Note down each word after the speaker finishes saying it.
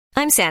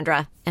I'm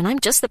Sandra, and I'm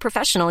just the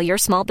professional your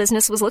small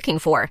business was looking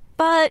for.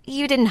 But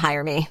you didn't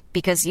hire me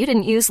because you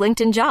didn't use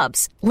LinkedIn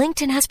Jobs.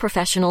 LinkedIn has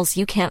professionals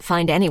you can't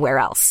find anywhere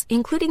else,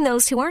 including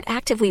those who aren't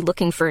actively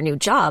looking for a new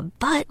job,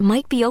 but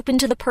might be open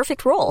to the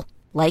perfect role,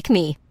 like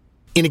me.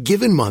 In a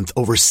given month,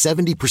 over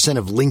 70%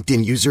 of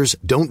LinkedIn users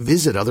don't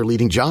visit other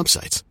leading job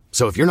sites.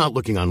 So if you're not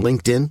looking on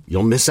LinkedIn,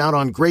 you'll miss out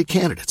on great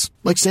candidates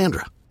like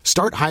Sandra.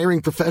 Start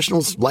hiring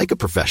professionals like a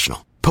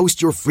professional.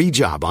 Post your free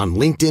job on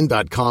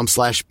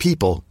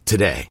linkedin.com/people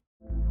today.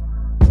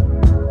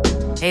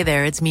 Hey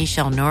there, it's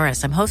Michelle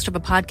Norris. I'm host of a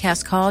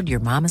podcast called Your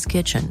Mama's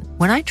Kitchen.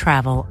 When I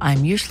travel,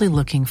 I'm usually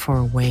looking for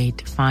a way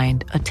to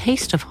find a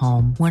taste of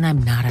home when I'm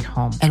not at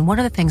home. And one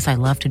of the things I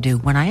love to do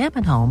when I am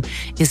at home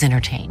is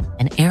entertain.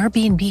 And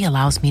Airbnb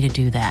allows me to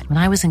do that. When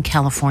I was in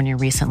California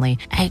recently,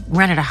 I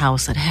rented a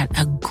house that had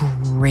a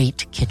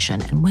great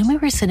kitchen. And when we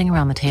were sitting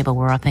around the table,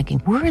 we're all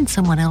thinking, we're in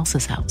someone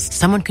else's house.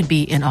 Someone could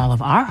be in all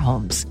of our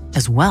homes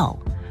as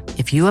well.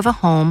 If you have a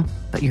home,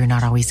 but you're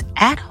not always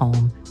at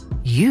home,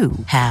 you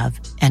have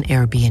an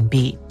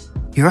Airbnb.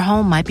 Your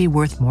home might be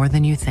worth more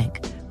than you think.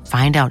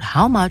 Find out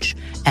how much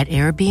at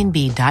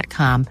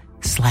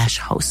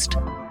airbnb.com/host.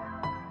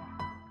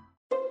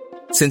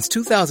 Since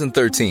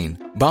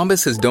 2013,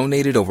 Bombas has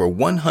donated over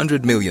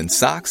 100 million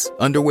socks,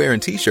 underwear,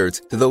 and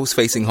T-shirts to those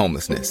facing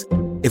homelessness.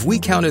 If we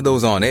counted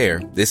those on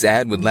air, this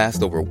ad would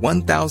last over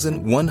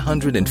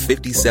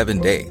 1,157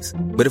 days.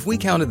 But if we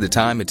counted the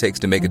time it takes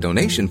to make a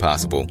donation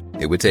possible,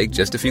 it would take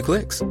just a few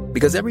clicks.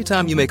 Because every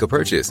time you make a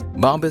purchase,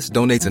 Bombas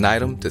donates an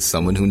item to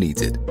someone who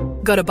needs it.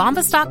 Go to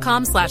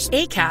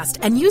bombas.com/ACAST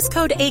and use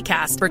code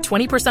ACAST for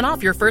 20%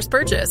 off your first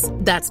purchase.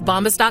 That's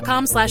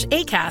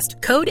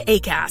bombas.com/ACAST, code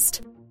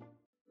ACAST.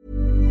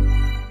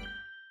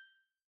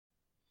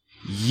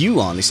 You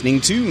are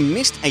listening to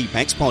Missed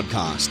Apex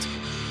Podcast.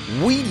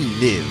 We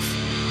live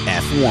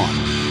F1.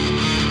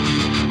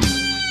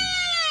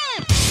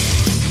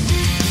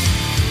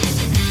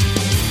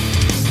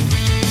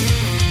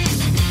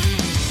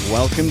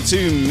 Welcome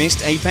to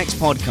Missed Apex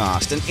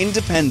Podcast, an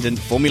independent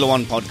Formula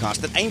One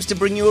podcast that aims to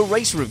bring you a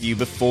race review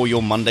before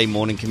your Monday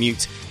morning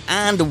commute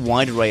and a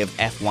wide array of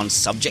F1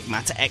 subject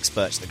matter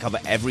experts that cover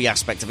every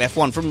aspect of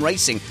F1 from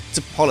racing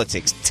to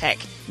politics, tech,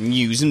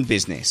 news and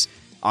business.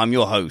 I'm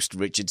your host,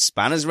 Richard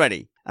Spanners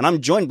Ready, and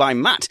I'm joined by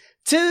Matt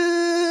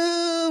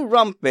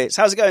Rumpets.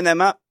 How's it going there,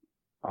 Matt?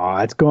 Oh,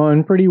 it's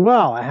going pretty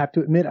well. I have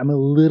to admit, I'm a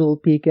little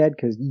peaked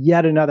because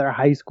yet another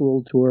high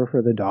school tour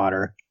for the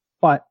daughter.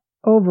 But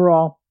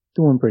overall,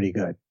 doing pretty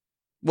good.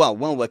 Well,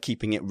 while we're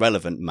keeping it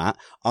relevant, Matt,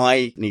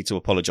 I need to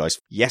apologise.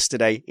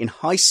 Yesterday, in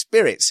high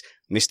spirits,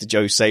 Mr.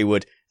 Joe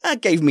Saywood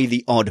gave me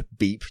the odd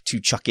beep to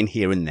chuck in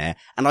here and there,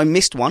 and I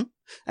missed one.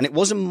 And it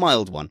was a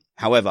mild one.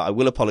 However, I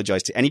will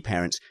apologise to any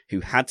parents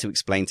who had to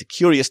explain to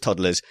curious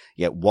toddlers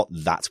yet what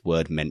that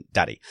word meant,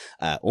 daddy,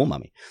 or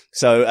mummy.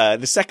 So,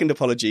 the second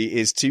apology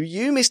is to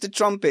you, Mr.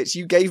 Trumpets.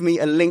 You gave me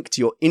a link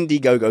to your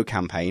Indiegogo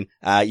campaign.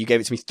 You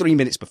gave it to me 3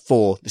 minutes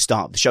before the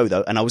start of the show,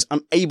 though, and I was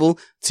unable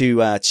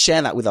to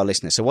share that with our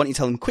listeners. So why don't you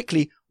tell them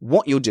quickly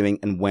what you're doing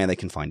and where they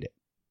can find it?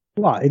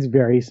 Well, it's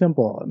very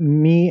simple.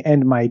 Me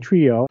and my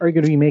trio are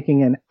going to be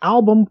making an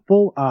album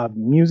full of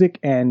music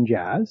and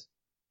jazz,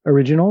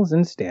 originals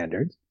and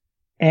standards.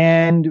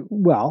 And,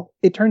 well,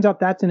 it turns out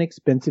that's an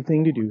expensive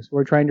thing to do. So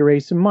we're trying to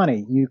raise some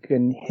money. You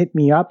can hit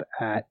me up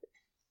at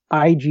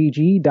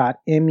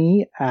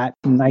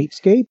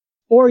igg.me@Nightscape,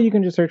 or you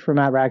can just search for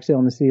Matt Ragsdale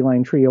and the City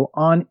Line Trio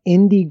on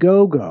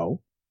Indiegogo.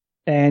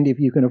 And if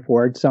you can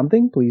afford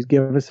something, please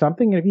give us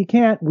something. And if you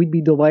can't, we'd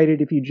be delighted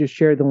if you just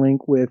share the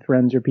link with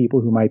friends or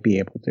people who might be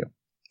able to.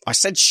 I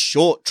said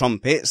short,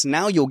 Trumpets.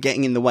 Now you're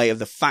getting in the way of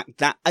the fact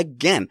that,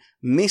 again,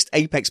 Missed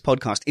Apex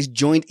Podcast is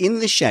joined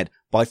in the shed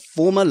by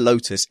former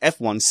Lotus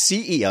F1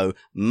 CEO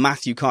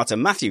Matthew Carter.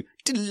 Matthew,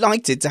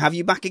 delighted to have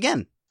you back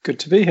again. Good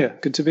to be here.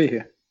 Good to be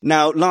here.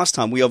 Now, last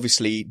time we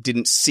obviously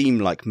didn't seem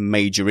like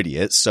major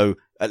idiots, so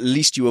at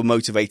least you were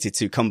motivated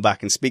to come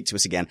back and speak to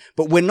us again.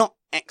 But we're not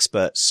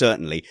experts,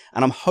 certainly,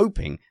 and I'm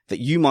hoping that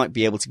you might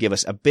be able to give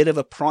us a bit of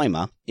a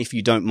primer, if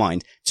you don't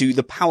mind, to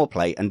the power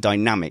play and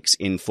dynamics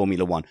in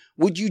Formula One.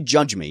 Would you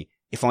judge me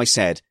if I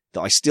said that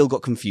I still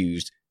got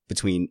confused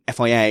between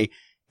FIA,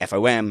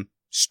 FOM,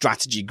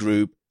 strategy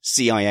group,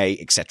 CIA,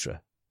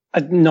 etc.?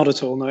 Not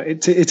at all, no.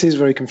 It is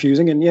very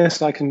confusing, and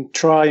yes, I can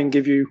try and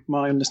give you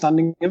my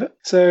understanding of it.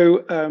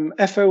 So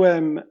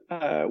FOM,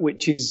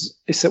 which is,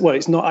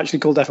 it's not actually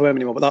called FOM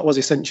anymore, but that was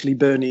essentially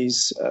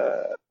Bernie's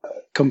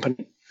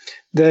company.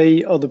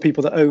 They are the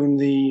people that own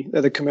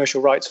they're the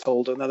commercial rights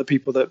holder, and they're the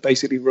people that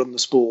basically run the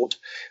sport.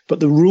 But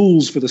the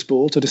rules for the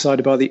sport are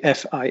decided by the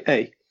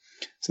FIA.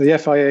 So the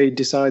FIA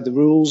decide the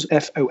rules,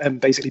 FOM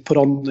basically put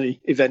on the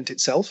event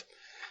itself.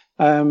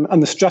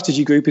 And the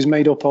strategy group is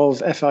made up of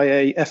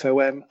FIA,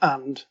 FOM,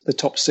 and the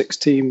top 6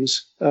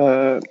 teams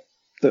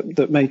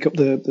that make up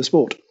the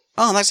sport.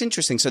 Oh, that's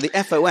interesting. So the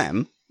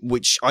FOM,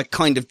 which I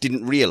kind of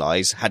didn't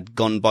realise had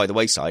gone by the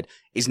wayside,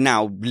 is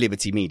now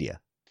Liberty Media.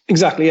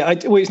 Exactly.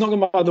 Well, it's not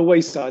gone by the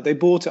wayside. They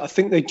bought it. I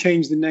think they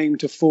changed the name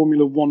to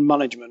Formula One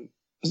Management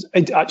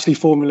actually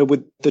Formula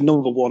with the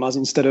number one, as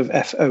instead of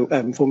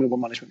FOM, Formula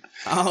One Management.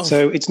 Oh.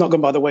 So it's not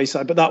gone by the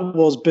wayside, but that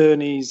was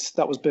Bernie's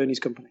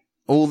company.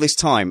 All this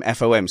time,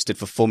 FOM stood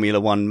for Formula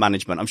One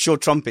Management. I'm sure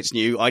Trumpets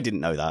knew. I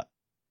didn't know that.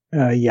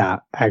 Yeah,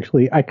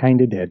 actually, I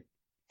kind of did.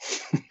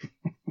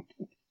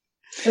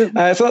 So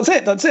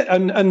that's it.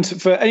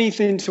 And for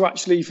anything to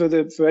actually,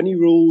 for any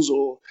rules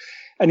or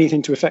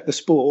anything to affect the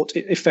sport,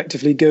 it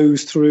effectively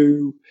goes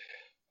through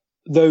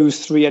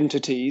those three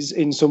entities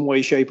in some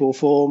way, shape or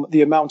form.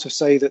 The amount of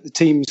say that the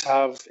teams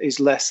have is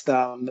less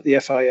than the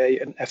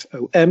FIA and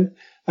FOM.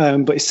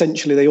 But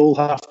essentially they all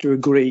have to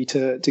agree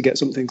to get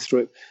something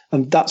through.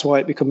 And that's why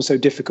it becomes so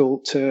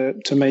difficult to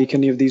make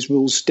any of these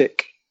rules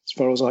stick, as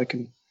far as I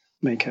can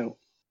make out.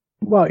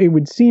 Well, it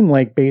would seem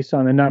like, based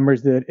on the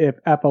numbers, that if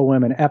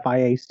FOM and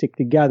FIA stick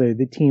together,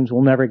 the teams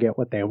will never get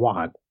what they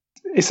want.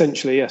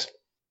 Essentially, yes.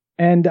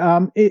 And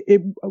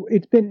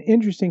it's been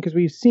interesting because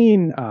we've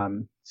seen,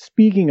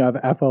 speaking of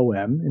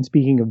FOM and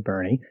speaking of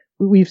Bernie,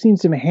 we've seen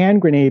some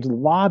hand grenades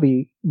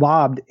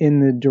lobbed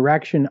in the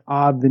direction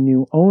of the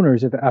new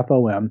owners of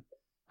FOM,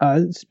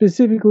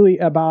 specifically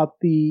about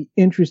the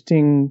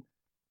interesting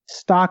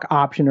stock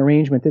option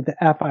arrangement that the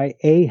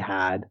FIA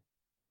had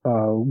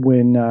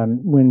when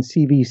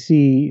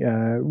CVC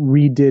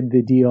redid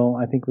the deal.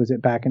 I think, was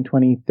it back in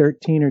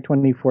 2013 or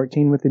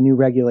 2014 with the new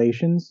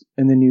regulations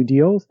and the new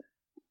deals?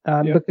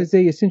 Because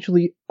they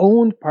essentially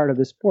owned part of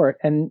the sport,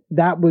 and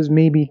that was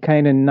maybe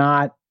kind of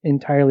not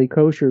entirely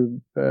kosher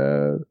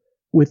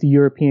with the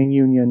European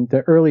Union,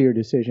 the earlier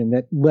decision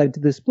that led to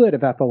the split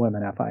of FOM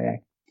and FIA.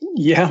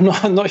 Yeah,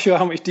 I'm not sure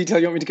how much detail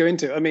you want me to go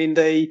into. I mean,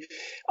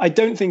 I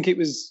don't think it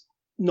was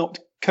not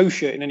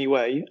kosher in any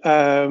way.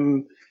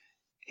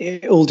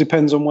 It all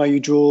depends on where you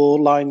draw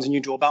lines and you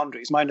draw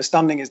boundaries. My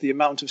understanding is the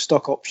amount of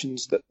stock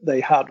options that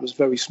they had was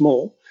very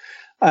small.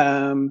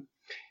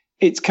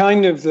 It's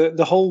kind of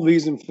the whole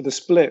reason for the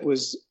split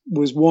was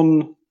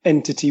one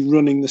entity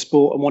running the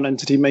sport and one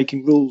entity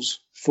making rules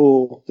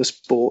for the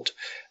sport.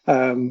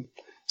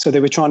 So they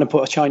were trying to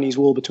put a Chinese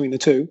wall between the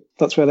two.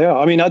 That's where they are.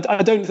 I mean, I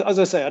don't, as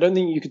I say, I don't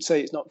think you could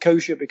say it's not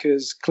kosher,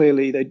 because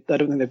clearly I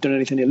don't think they've done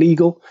anything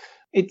illegal.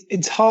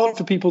 It's hard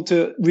for people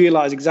to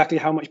realize exactly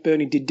how much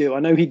Bernie did do. I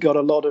know he got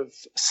a lot of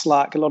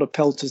slack, a lot of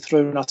pelters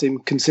thrown at him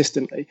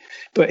consistently,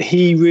 but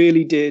he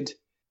really did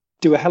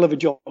do a hell of a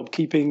job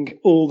keeping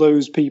all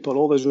those people,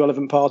 all those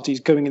relevant parties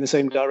going in the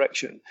same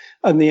direction.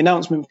 And the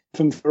announcement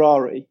from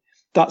Ferrari,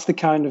 that's the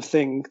kind of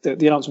thing that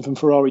the announcement from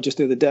Ferrari just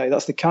the other day,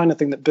 that's the kind of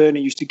thing that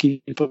Bernie used to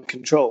keep under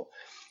control.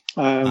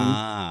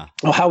 Or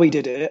how he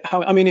did it.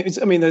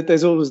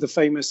 There's always the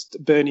famous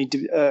Bernie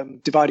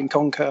divide and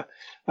conquer.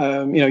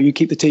 You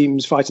keep the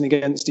teams fighting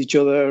against each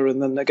other,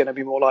 and then they're going to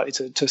be more likely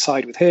to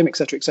side with him, et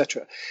cetera, et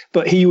cetera.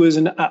 But he was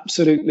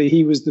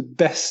he was the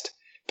best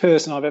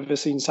person I've ever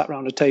seen sat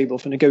around a table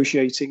for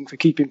negotiating, for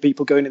keeping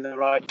people going in the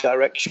right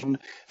direction,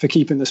 for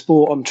keeping the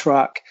sport on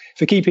track,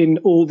 for keeping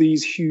all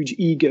these huge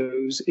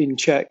egos in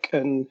check.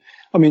 And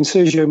I mean,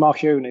 Sergio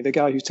Marchionne, the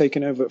guy who's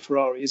taken over at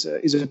Ferrari, is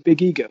a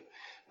big ego.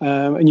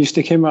 And you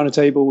stick him around a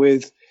table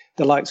with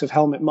the likes of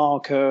Helmut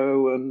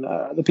Marko and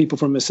the people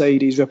from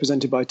Mercedes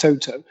represented by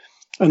Toto,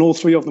 and all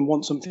three of them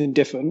want something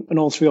different, and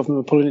all three of them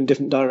are pulling in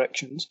different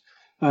directions.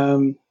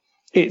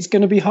 It's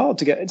going to be hard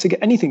to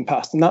get anything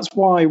passed. And that's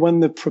why when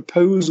the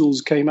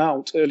proposals came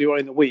out earlier on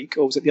in the week,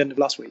 or was it the end of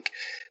last week,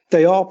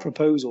 they are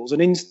proposals.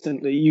 And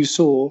instantly you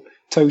saw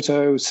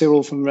Toto,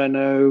 Cyril from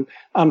Renault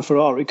and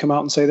Ferrari come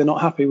out and say they're not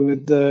happy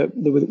with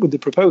the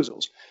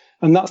proposals.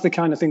 And that's the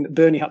kind of thing that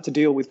Bernie had to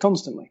deal with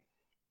constantly.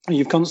 And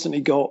you've constantly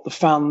got the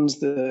fans,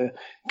 the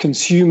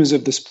consumers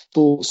of the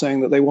sport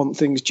saying that they want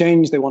things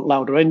changed, they want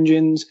louder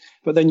engines.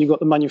 But then you've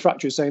got the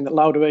manufacturers saying that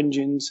louder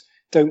engines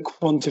don't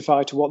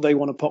quantify to what they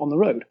want to put on the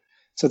road.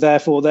 So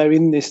therefore, they're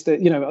in this,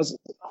 as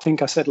I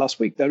think I said last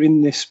week, they're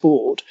in this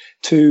sport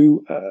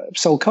to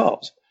sell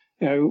cars.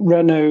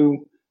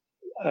 Renault,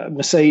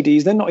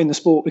 Mercedes, they're not in the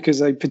sport because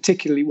they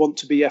particularly want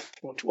to be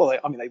F1. Well,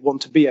 they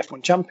want to be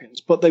F1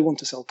 champions, but they want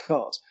to sell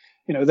cars.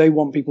 They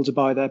want people to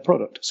buy their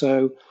product.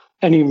 So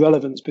any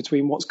relevance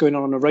between what's going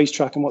on a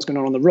racetrack and what's going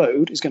on the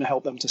road is going to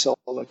help them to sell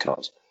their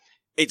cars.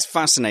 It's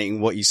fascinating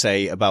what you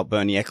say about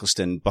Bernie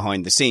Ecclestone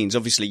behind the scenes.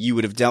 Obviously, you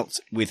would have dealt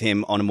with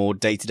him on a more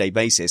day-to-day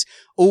basis.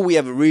 All we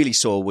ever really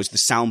saw was the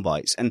sound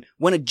bites. And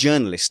when a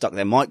journalist stuck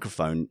their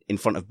microphone in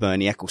front of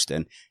Bernie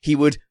Ecclestone, he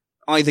would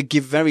either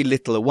give very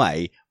little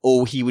away,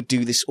 or he would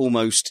do this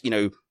almost,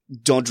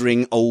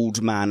 doddering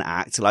old man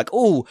act, like,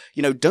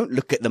 don't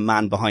look at the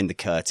man behind the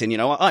curtain.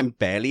 I'm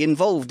barely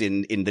involved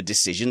in the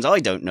decisions. I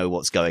don't know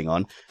what's going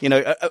on.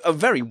 A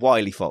very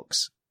wily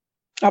fox.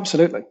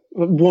 Absolutely.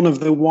 One of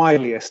the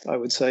wiliest, I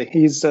would say.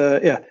 He's,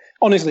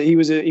 honestly, he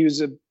was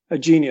a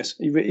genius.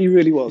 He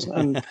really was.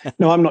 And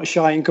no, I'm not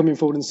shy in coming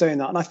forward and saying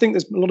that. And I think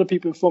there's a lot of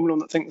people in Formula One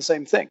that think the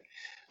same thing.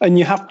 And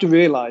you have to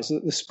realize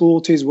that the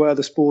sport is where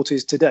the sport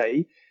is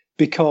today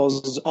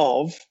because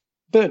of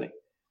Bernie.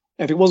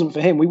 If it wasn't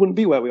for him, we wouldn't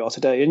be where we are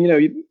today.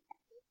 And,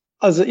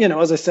 as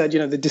I said,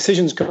 the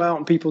decisions come out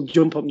and people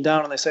jump up and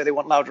down and they say they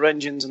want louder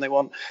engines and they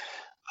want,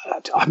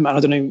 I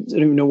don't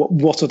even know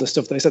what other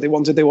stuff they said they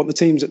wanted. They want the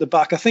teams at the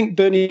back. I think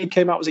Bernie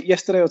came out, was it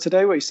yesterday or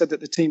today, where he said that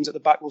the teams at the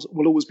back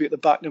will always be at the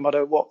back no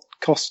matter what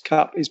cost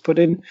cap is put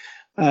in.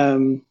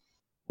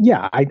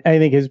 Yeah, I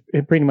think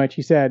pretty much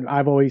he said,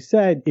 I've always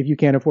said, if you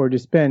can't afford to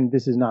spend,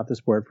 this is not the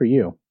sport for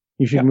you.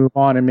 You should move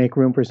on and make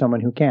room for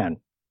someone who can.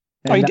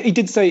 He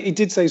did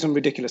say some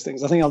ridiculous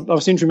things. I think I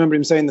seem to remember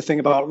him saying the thing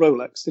about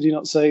Rolex. Did he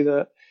not say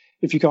that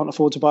if you can't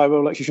afford to buy a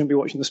Rolex, you shouldn't be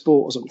watching the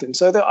sport or something?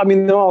 So, there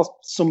are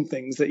some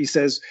things that he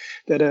says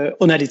that are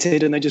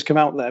unedited and they just come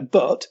out there.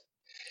 But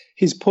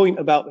his point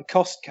about the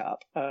cost cap,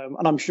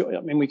 and I'm sure,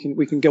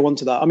 we can go on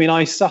to that.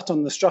 I sat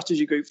on the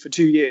strategy group for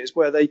 2 years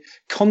where they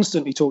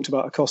constantly talked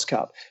about a cost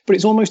cap, but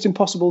it's almost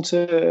impossible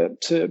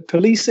to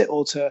police it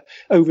or to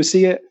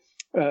oversee it.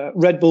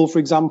 Red Bull, for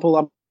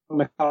example,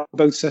 McLaren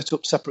both set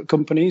up separate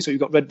companies. So you've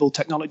got Red Bull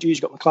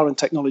Technologies, you've got McLaren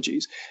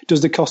Technologies.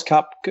 Does the cost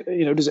cap,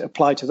 does it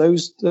apply to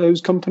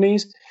those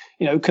companies?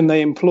 Can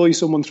they employ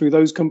someone through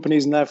those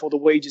companies and therefore the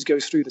wages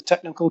goes through the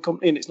technical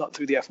company and it's not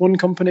through the F1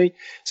 company?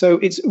 So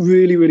it's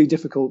really, really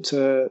difficult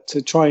to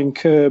try and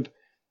curb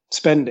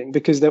spending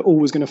because they're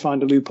always going to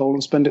find a loophole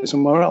and spend it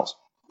somewhere else.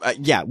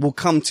 We'll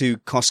come to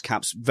cost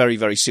caps very,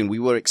 very soon. We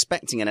were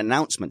expecting an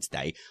announcement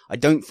today. I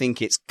don't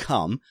think it's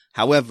come.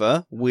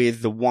 However,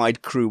 with the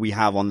wide crew we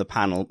have on the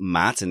panel,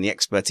 Matt, and the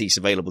expertise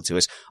available to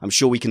us, I'm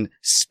sure we can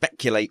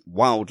speculate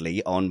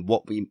wildly on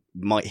what we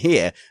might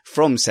hear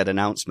from said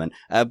announcement.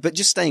 But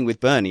just staying with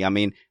Bernie,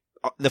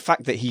 the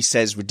fact that he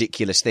says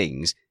ridiculous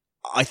things,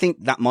 I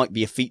think that might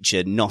be a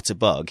feature, not a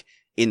bug,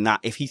 in that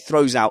if he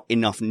throws out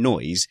enough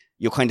noise,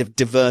 you're kind of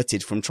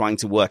diverted from trying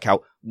to work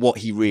out what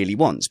he really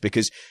wants.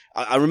 Because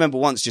I remember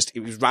once it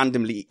was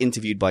randomly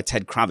interviewed by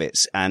Ted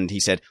Kravitz and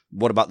he said,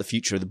 what about the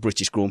future of the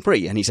British Grand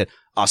Prix? And he said,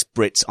 us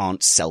Brits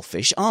aren't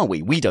selfish, are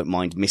we? We don't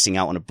mind missing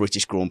out on a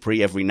British Grand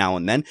Prix every now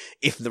and then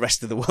if the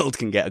rest of the world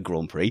can get a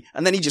Grand Prix.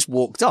 And then he just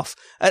walked off.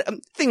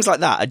 Things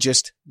like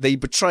that they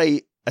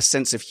betray a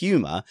sense of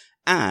humour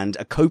and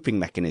a coping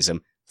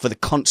mechanism for the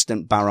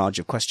constant barrage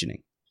of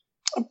questioning.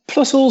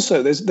 Plus,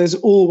 also, there's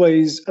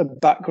always a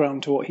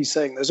background to what he's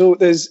saying.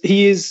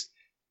 He is,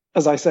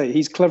 as I say,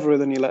 he's cleverer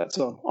than he lets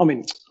on. I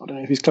don't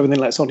know if he's cleverer than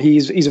he lets on.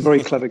 He's a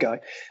very clever guy,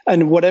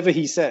 and whatever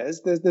he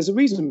says, there's a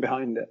reason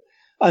behind it.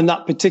 And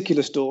that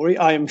particular story,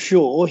 I am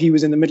sure he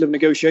was in the middle of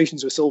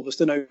negotiations with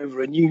Silverstone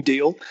over a new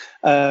deal.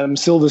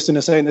 Silverstone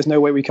are saying there's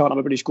no way we can't have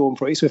a British Grand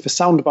Prix. So if a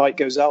soundbite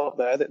goes out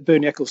there that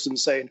Bernie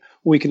Ecclestone's saying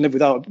we can live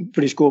without a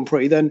British Grand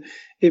Prix, then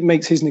it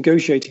makes his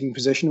negotiating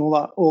position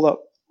all that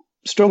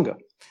stronger.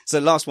 So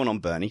last one on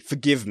Bernie,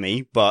 forgive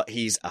me, but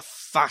he's a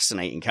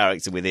fascinating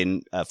character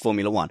within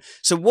Formula One.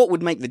 So what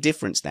would make the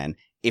difference then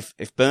if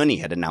Bernie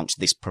had announced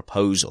this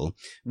proposal?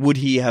 Would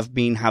he have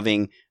been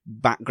having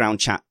background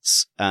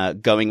chats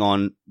going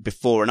on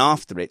before and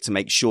after it to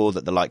make sure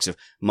that the likes of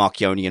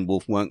Marchionni and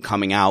Wolff weren't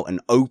coming out and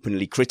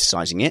openly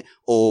criticizing it?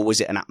 Or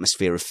was it an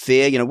atmosphere of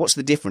fear? What's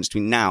the difference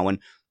between now and,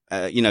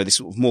 this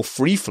sort of more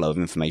free flow of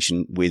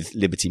information with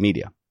Liberty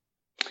Media?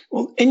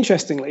 Well,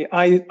 interestingly,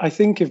 I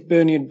think if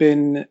Bernie had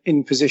been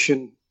in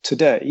position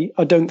today,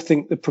 I don't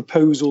think the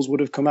proposals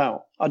would have come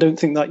out. I don't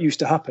think that used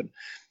to happen.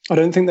 I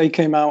don't think they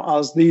came out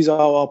as these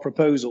are our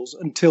proposals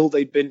until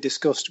they'd been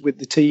discussed with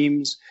the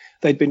teams.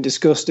 They'd been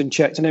discussed and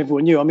checked and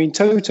everyone knew.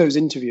 Toto's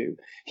interview,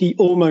 he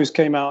almost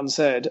came out and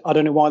said, I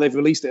don't know why they've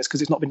released this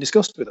because it's not been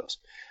discussed with us.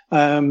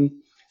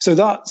 So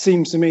that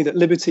seems to me that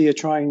Liberty are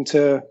trying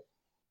to,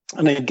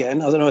 and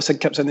again, I don't know,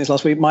 kept saying this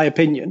last week, my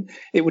opinion,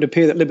 it would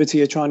appear that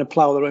Liberty are trying to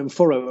plough their own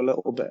furrow a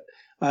little bit.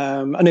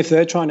 And if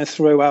they're trying to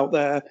throw out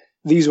there,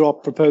 these are our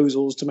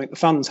proposals to make the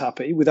fans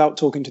happy without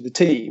talking to the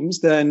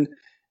teams, then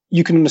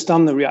you can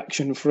understand the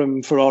reaction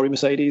from Ferrari,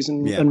 Mercedes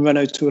and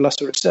Renault to a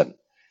lesser extent.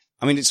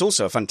 It's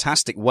also a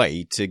fantastic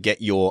way to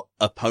get your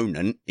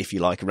opponent, if you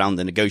like, around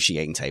the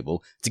negotiating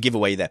table to give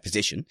away their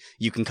position.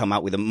 You can come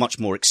out with a much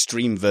more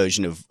extreme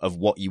version of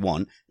what you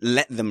want,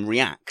 let them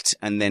react,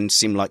 and then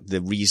seem like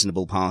the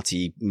reasonable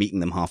party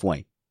meeting them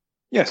halfway.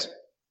 Yes.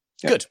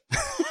 Good.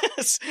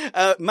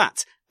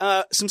 Matt,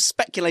 some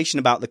speculation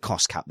about the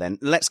cost cap then.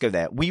 Let's go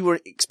there. We were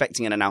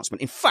expecting an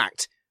announcement. In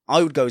fact,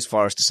 I would go as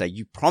far as to say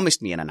you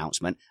promised me an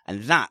announcement,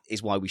 and that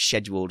is why we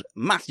scheduled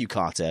Matthew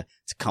Carter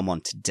to come on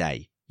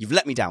today. You've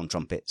let me down,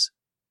 Trumpets.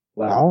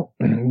 Well,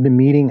 the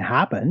meeting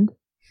happened.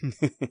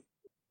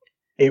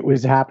 It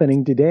was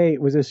happening today.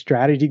 It was a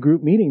strategy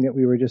group meeting that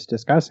we were just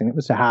discussing. It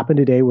was to happen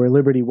today where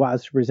Liberty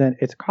was to present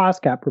its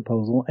cost cap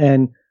proposal.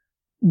 And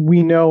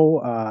we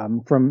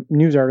know from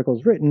news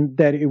articles written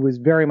that it was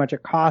very much a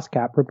cost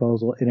cap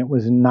proposal, and it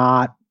was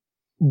not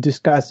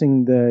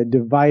discussing the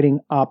dividing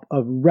up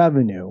of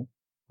revenue,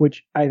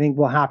 which I think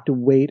we'll have to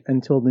wait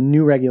until the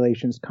new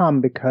regulations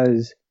come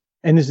because,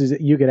 and this is,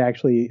 you could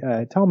actually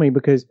tell me,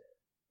 because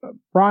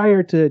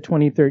prior to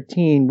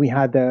 2013, we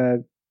had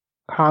the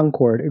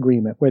Concord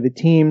Agreement where the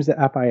teams, the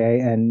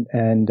FIA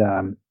and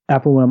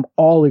FOM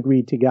all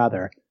agreed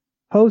together.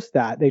 Post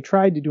that, they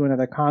tried to do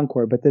another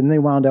Concord, but then they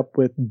wound up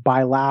with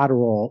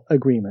bilateral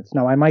agreements.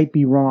 Now, I might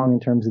be wrong in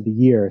terms of the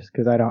years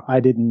because I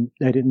didn't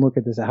look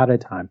at this ahead of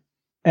time.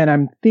 And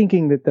I'm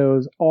thinking that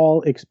those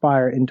all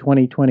expire in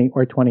 2020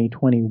 or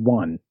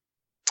 2021.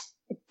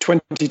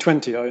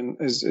 2020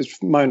 is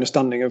my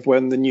understanding of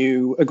when the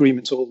new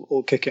agreements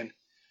all kick in.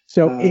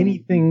 So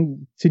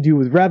anything to do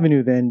with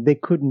revenue, then, they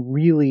couldn't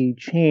really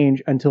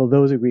change until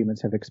those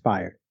agreements have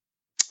expired.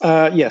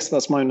 Yes,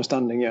 that's my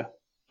understanding, yeah.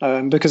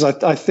 Because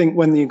I think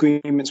when the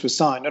agreements were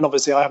signed, and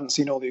obviously I haven't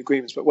seen all the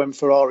agreements, but when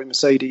Ferrari,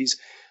 Mercedes,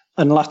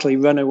 and latterly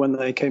Renault, when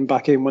they came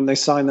back in, when they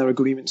signed their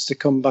agreements to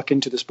come back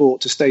into the sport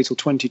to stay till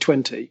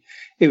 2020,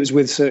 it was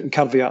with certain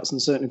caveats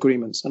and certain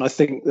agreements. And I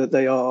think that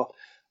they are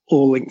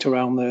all linked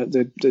around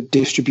the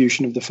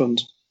distribution of the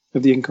funds,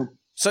 of the income.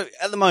 So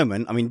at the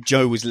moment, I mean,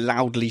 Joe was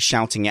loudly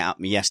shouting it at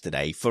me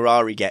yesterday.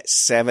 Ferrari gets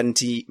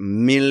 70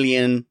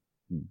 million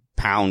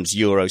pounds,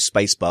 euros,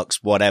 space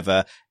bucks,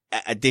 whatever,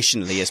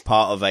 additionally as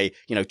part of a,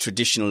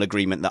 traditional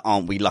agreement that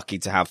aren't we lucky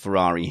to have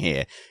Ferrari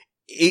here.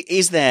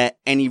 Is there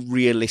any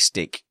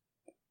realistic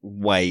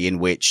way in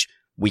which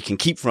we can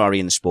keep Ferrari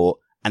in the sport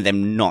and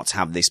then not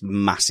have this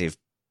massive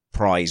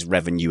prize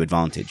revenue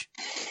advantage?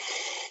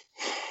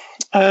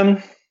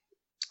 I'm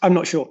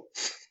not sure,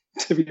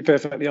 to be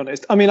perfectly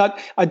honest. I mean,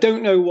 I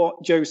don't know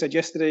what Joe said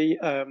yesterday.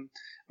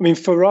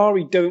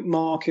 Ferrari don't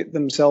market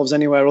themselves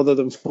anywhere other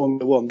than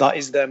Formula One. That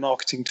is their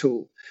marketing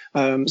tool.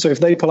 So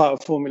if they pull out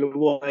of Formula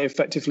One, they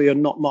effectively are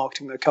not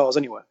marketing their cars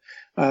anywhere.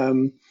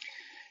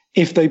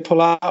 If they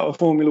pull out of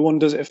Formula One,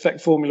 does it affect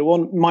Formula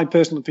One? My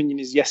personal opinion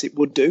is yes, it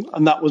would do.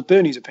 And that was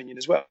Bernie's opinion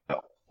as well.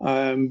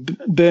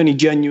 Bernie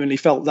genuinely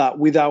felt that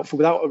without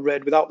a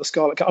red, without the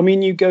scarlet car. I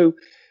mean,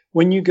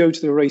 when you go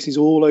to the races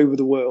all over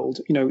the world,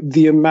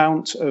 the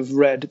amount of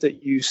red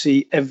that you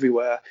see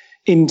everywhere,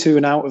 into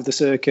and out of the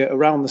circuit,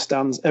 around the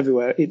stands,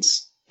 everywhere,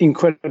 it's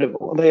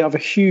incredible. They have a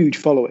huge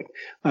following.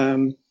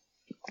 And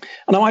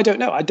I don't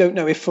know. I don't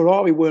know if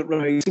Ferrari weren't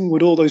racing,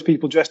 would all those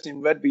people dressed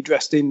in red be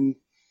dressed in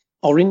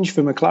orange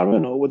for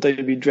McLaren, or would they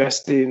be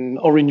dressed in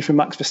orange for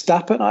Max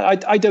Verstappen?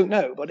 I don't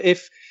know. But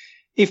if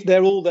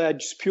they're all there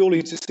just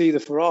purely to see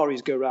the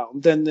Ferraris go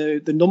round, then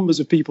the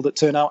numbers of people that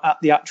turn out at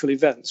the actual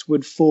events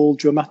would fall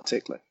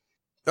dramatically.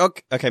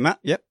 Okay, Matt.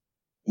 Yep.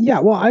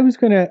 Yeah. Well, I was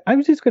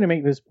just gonna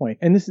make this point,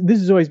 and this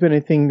has always been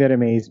a thing that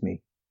amazed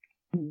me.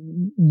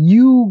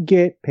 You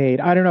get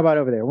paid. I don't know about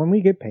over there. When we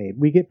get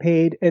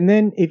paid, and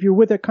then if you're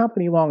with a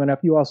company long enough,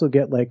 you also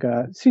get like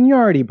a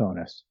seniority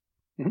bonus.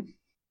 Mm-hmm.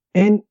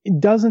 And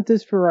doesn't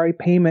this Ferrari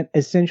payment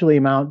essentially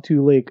amount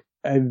to like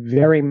a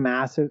very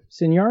massive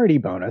seniority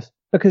bonus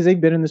because they've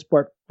been in the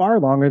sport far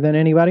longer than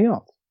anybody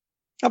else?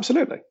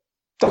 Absolutely.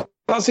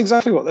 That's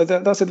exactly what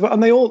that's it.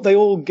 And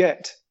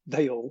the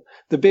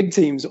big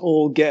teams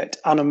all get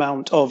an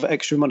amount of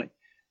extra money.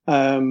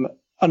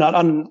 And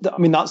I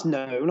mean, that's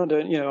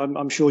known.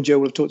 I'm sure Joe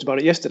would have talked about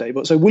it yesterday.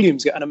 But so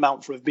Williams get an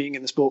amount for being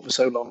in the sport for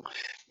so long.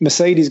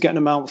 Mercedes get an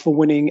amount for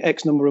winning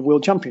X number of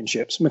world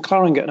championships.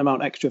 McLaren get an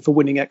amount extra for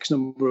winning X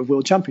number of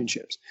world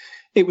championships.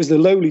 It was the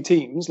lowly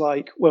teams,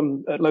 like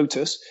when at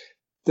Lotus,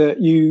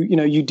 that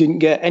you didn't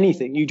get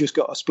anything. You just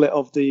got a split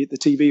of the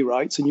TV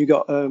rights, and you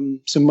got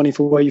some money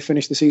for where you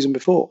finished the season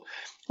before.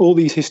 All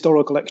these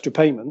historical extra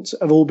payments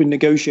have all been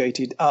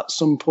negotiated at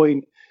some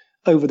point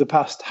over the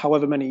past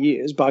however many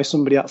years by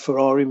somebody at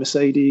Ferrari,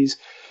 Mercedes.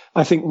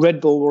 I think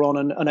Red Bull were on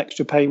an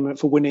extra payment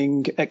for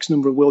winning X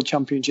number of world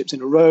championships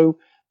in a row.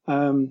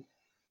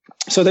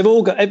 So they've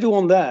all got,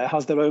 everyone there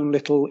has their own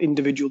little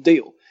individual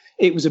deal.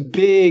 It was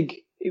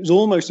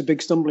almost a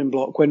big stumbling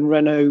block when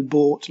Renault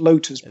bought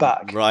Lotus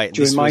back. Right.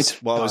 This was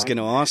what I was going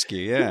to ask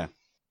you. Yeah.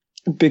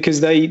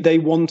 Because they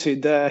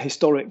wanted their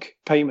historic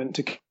payment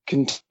to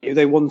continue.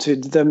 They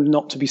wanted them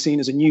not to be seen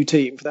as a new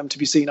team, for them to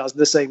be seen as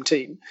the same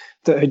team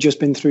that had just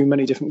been through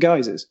many different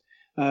guises.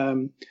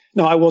 No,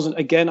 I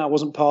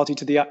wasn't party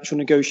to the actual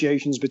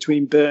negotiations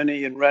between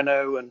Bernie and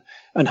Renault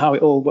and how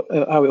it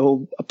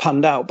all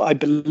panned out. But I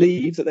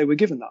believe that they were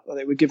given that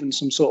they were given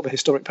some sort of a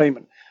historic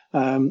payment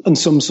and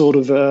some sort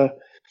of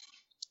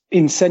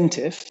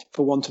incentive,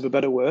 for want of a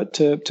better word,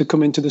 to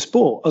come into the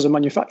sport as a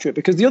manufacturer.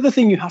 Because the other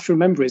thing you have to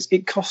remember is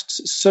it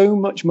costs so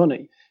much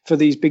money for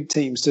these big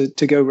teams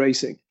to go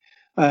racing,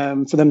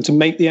 for them to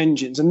make the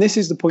engines. And this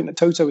is the point that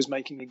Toto is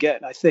making again,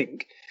 I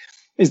think,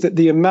 is that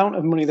the amount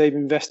of money they've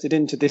invested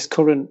into this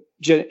current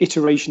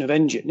iteration of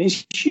engine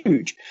is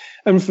huge.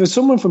 And for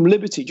someone from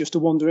Liberty just to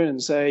wander in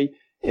and say,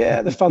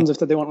 yeah, the fans have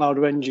said they want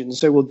louder engines,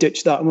 so we'll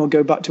ditch that and we'll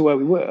go back to where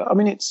we were. I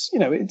mean,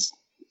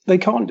 they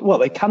can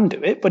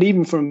do it, but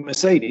even from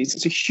Mercedes,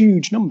 it's a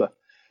huge number.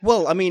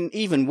 Well, I mean,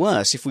 even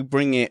worse, if we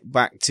bring it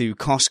back to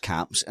cost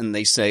caps and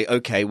they say,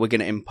 okay, we're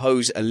going to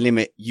impose a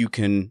limit you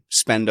can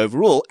spend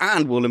overall,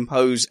 and we'll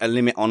impose a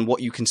limit on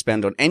what you can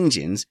spend on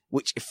engines,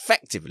 which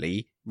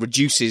effectively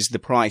reduces the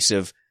price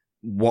of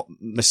what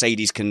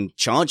Mercedes can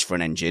charge for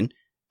an engine.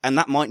 And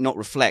that might not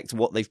reflect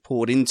what they've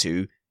poured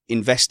into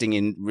investing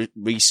in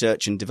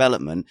research and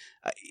development.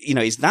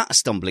 Is that a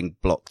stumbling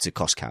block to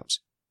cost caps?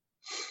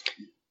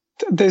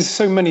 There's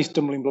so many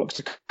stumbling blocks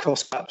to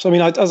cost caps. I mean,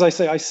 as I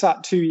say, I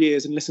sat 2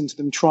 years and listened to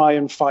them try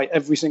and fight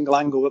every single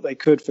angle that they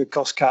could for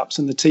cost caps,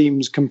 and the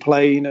teams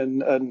complain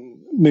and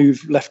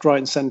move left, right,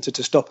 and centre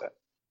to stop it.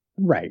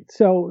 Right.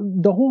 So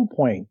the whole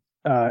point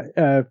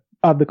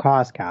of the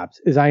cost caps,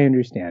 as I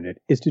understand it,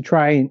 is to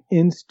try and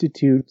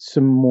institute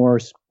some more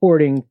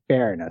sporting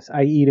fairness,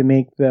 i.e. to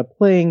make the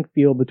playing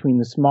field between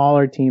the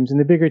smaller teams and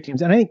the bigger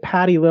teams. And I think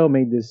Patty Lowe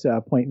made this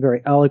point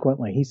very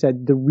eloquently. He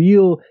said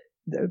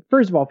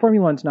first of all,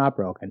 Formula One's not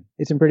broken.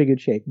 It's in pretty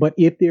good shape. But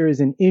if there is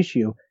an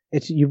issue,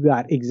 you've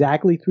got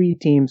exactly 3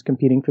 teams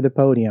competing for the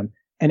podium,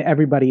 and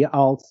everybody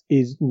else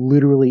is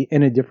literally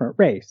in a different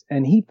race.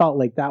 And he felt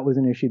like that was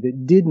an issue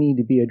that did need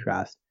to be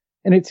addressed.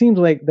 And it seems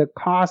like the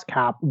cost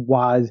cap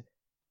was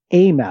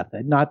a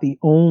method, not the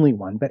only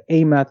one, but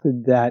a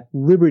method that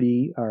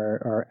Liberty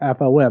or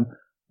FOM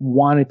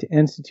wanted to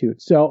institute.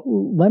 So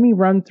let me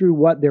run through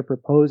what they're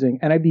proposing.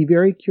 And I'd be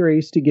very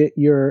curious to get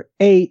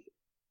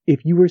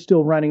if you were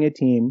still running a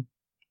team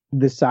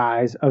the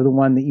size of the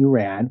one that you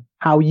ran,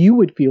 how you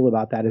would feel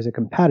about that as a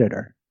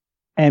competitor.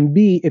 And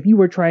B, if you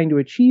were trying to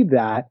achieve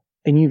that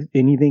and you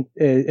think,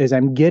 as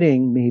I'm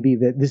getting, maybe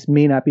that this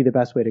may not be the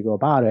best way to go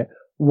about it,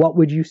 what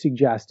would you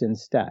suggest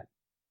instead?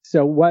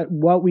 So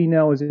what we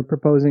know is they're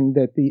proposing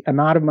that the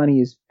amount of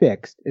money is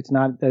fixed. It's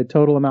not the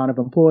total amount of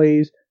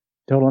employees,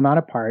 total amount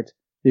of parts.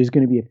 There's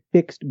going to be a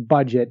fixed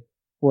budget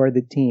for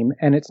the team,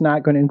 and it's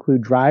not going to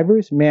include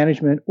drivers,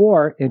 management,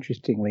 or,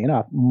 interestingly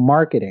enough,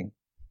 marketing.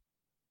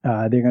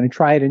 They're going to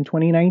try it in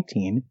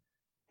 2019,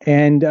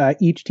 and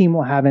each team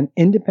will have an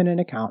independent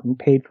accountant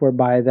paid for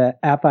by the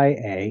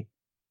FIA.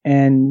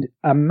 And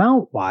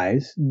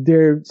amount-wise,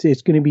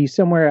 it's going to be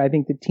somewhere, I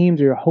think the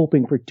teams are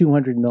hoping for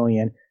 $200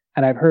 million.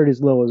 And I've heard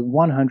as low as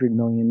 $100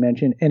 million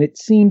mentioned. And it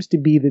seems to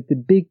be that the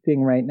big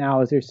thing right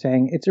now is they're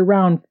saying it's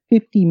around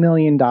 $50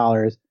 million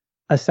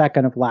a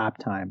second of lap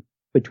time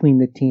between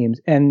the teams.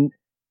 And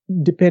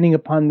depending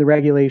upon the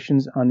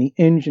regulations on the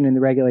engine and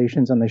the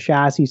regulations on the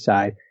chassis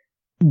side,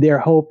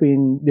 they're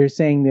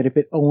saying that if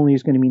it only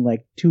is going to mean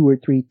like 2 or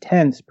 3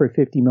 tenths per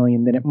 50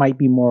 million, then it might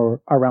be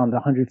more around the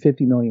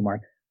 150 million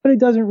mark. But it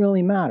doesn't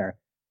really matter.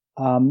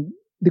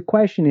 The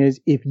question is,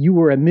 if you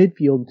were a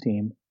midfield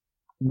team,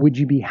 would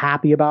you be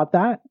happy about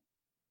that?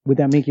 Would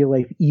that make your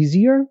life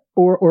easier?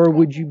 Or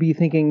would you be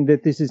thinking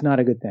that this is not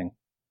a good thing?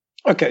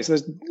 Okay, so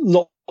there's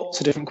lots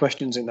of different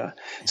questions in there.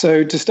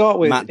 So to start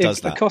with,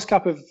 a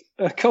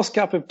cost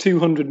cap of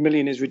 200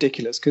 million is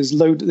ridiculous because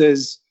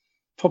there's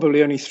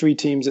probably only 3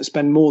 teams that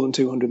spend more than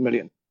 200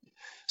 million.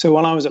 So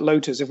when I was at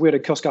Lotus, if we had a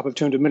cost cap of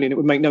 200 million, it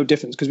would make no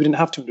difference because we didn't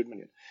have 200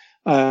 million.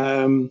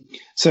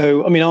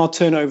 So, I mean, our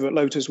turnover at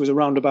Lotus was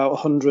around about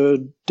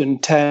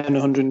 110,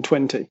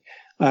 120.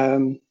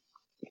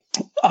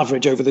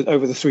 Average over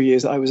the 3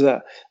 years that I was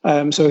there.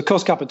 So a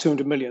cost cap of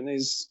 200 million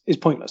is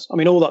pointless. I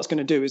mean, all that's going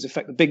to do is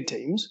affect the big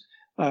teams.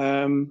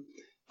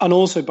 And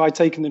also by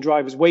taking the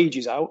drivers'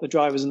 wages out, the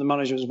drivers and the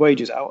managers'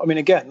 wages out. I mean,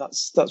 again,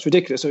 that's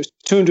ridiculous. So it's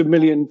 200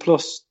 million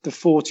plus the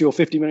 40 or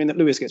 50 million that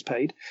Lewis gets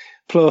paid,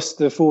 plus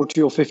the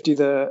 40 or 50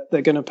 that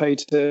they're going to pay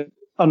to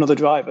another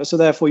driver. So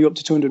therefore you're up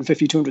to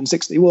 250,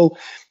 260. Well,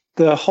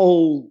 the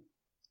whole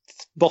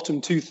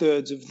bottom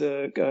 2/3 of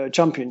the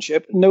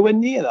championship, nowhere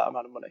near that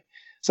amount of money.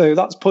 So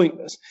that's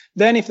pointless.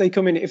 Then if they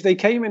came in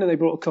and they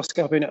brought a cost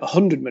cap in at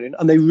 100 million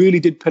and they really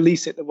did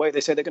police it the way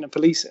they say they're going to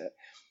police it,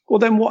 well,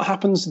 then what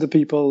happens to the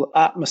people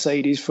at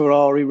Mercedes,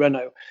 Ferrari,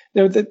 Renault?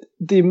 You know,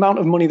 the amount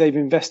of money they've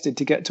invested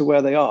to get to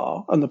where they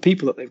are and the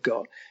people that they've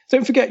got.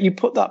 Don't forget, you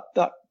put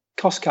that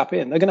cost cap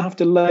in, they're going to have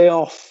to lay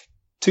off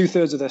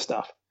 2/3 of their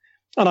staff.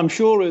 And I'm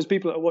sure as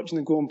people that are watching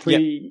the Grand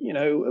Prix, you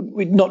know,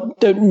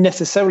 don't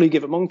necessarily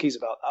give a monkeys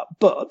about that.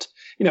 But,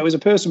 you know, as a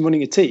person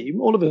running a team,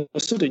 all of a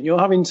sudden you're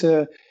having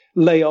to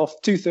lay off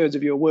 2/3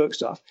 of your work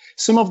staff.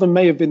 Some of them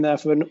may have been there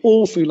for an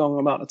awfully long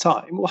amount of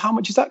time. Well, how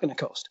much is that going to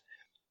cost?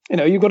 You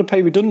know, you've got to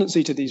pay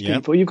redundancy to these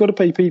people. You've got to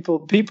pay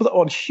people that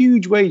are on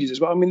huge wages as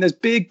well. I mean, there's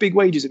big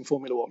wages in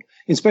Formula One,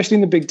 especially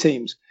in the big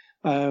teams,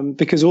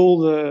 because all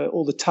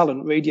the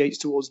talent radiates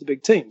towards the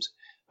big teams.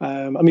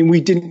 I mean, we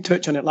didn't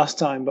touch on it last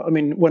time, but I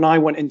mean, when I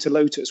went into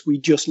Lotus, we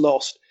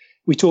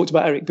talked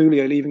about Eric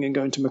Boulier leaving and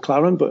going to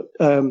McLaren, but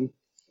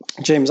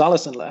James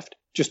Allison left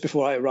just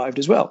before I arrived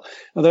as well.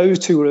 Now, those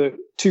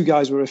two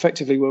guys were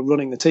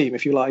running the team,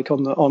 if you like,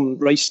 on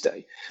race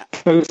day.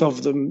 Both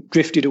of them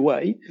drifted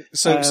away.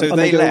 So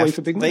they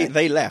left.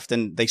 They left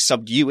and they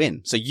subbed you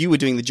in. So you were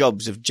doing the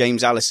jobs of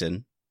James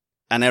Allison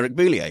and Eric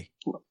Boulier.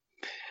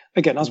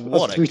 Again, as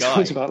we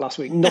talked about last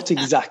week, not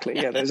exactly.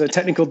 Yeah, there's a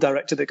technical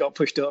director that got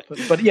pushed up,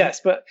 but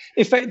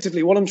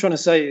effectively, what I'm trying to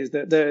say is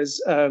that there's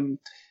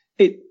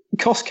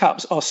cost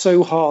caps are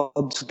so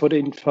hard to put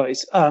in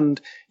place,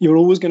 and you're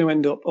always going to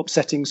end up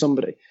upsetting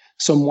somebody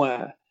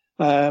somewhere.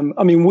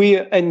 I mean, we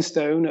at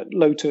Enstone at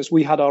Lotus,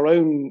 we had our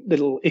own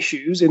little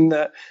issues in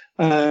that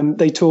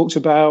they talked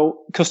about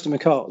customer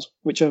cars,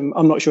 which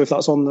I'm not sure if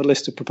that's on the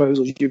list of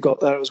proposals you've got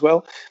there as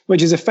well,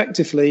 which is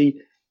effectively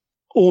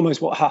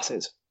almost what Haas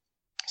is.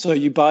 So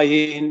you buy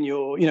in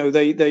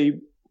they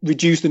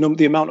reduce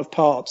the amount of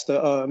parts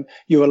that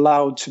you're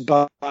allowed to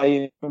buy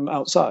in from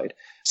outside.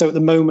 So at the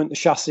moment, the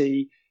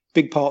chassis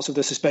big parts of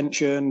the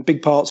suspension,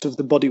 big parts of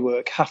the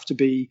bodywork have to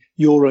be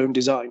your own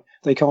design.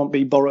 They can't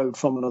be borrowed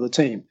from another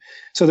team.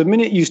 So the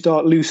minute you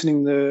start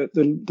loosening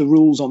the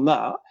rules on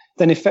that,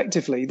 then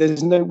effectively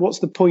what's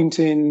the point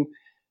in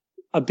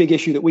a big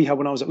issue that we had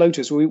when I was at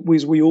Lotus?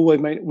 We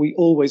always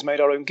made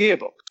our own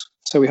gearbox.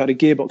 So we had a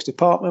gearbox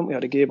department, we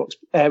had a gearbox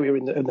area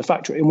in the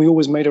factory, and we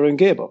always made our own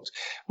gearbox.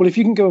 Well, if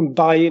you can go and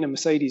buy in a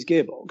Mercedes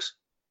gearbox,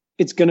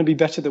 it's going to be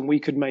better than we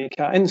could make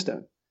at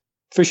Enstone,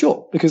 for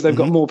sure, because they've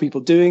got more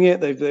people doing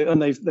it.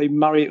 They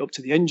marry it up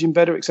to the engine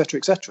better, et cetera,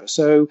 et cetera.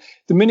 So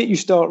the minute you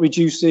start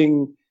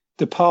reducing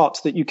the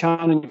parts that you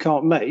can and you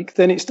can't make,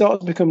 then it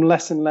starts to become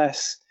less and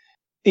less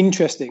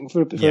interesting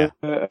for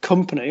a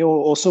company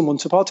or someone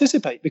to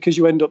participate, because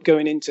you end up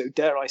going into,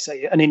 dare I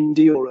say it, an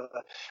Indy or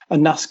a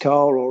NASCAR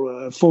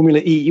or a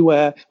Formula E,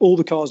 where all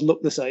the cars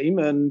look the same,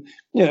 and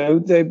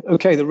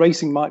the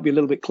racing might be a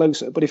little bit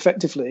closer, but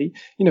effectively,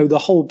 the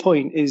whole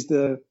point is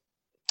the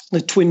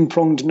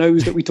twin-pronged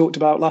nose that we talked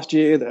about last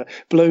year, the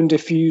blown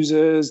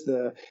diffusers,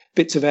 the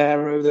bits of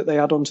aero that they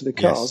add onto the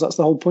cars. Yes. That's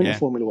the whole point of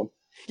Formula One.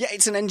 Yeah,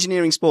 it's an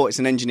engineering sport. It's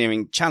an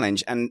engineering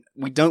challenge, and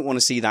we don't want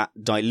to see that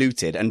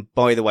diluted. And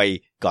by the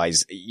way,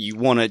 guys, you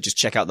want to just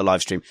check out the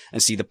live stream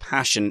and see the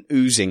passion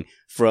oozing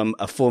from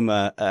a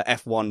former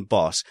F1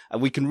 boss.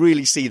 And we can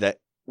really see that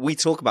we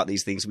talk about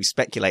these things, we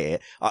speculate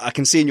it. I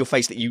can see in your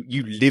face that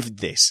you lived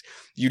this.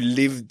 You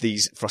lived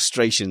these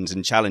frustrations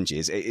and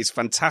challenges. It's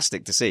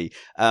fantastic to see.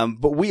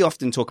 But we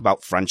often talk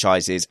about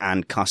franchises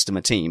and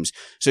customer teams.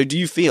 So do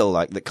you feel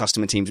like that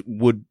customer teams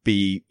would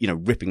be,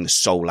 ripping the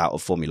soul out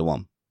of Formula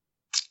One?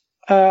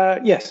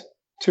 Yes,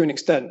 to an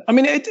extent. I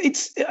mean,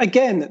 it's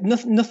again,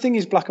 nothing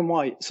is black and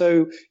white.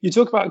 So you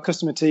talk about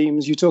customer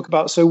teams,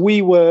 so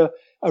we were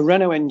a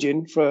Renault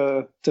engine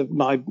for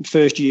my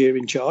first year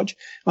in charge,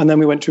 and then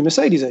we went to a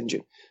Mercedes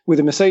engine. With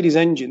a Mercedes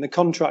engine, the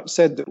contract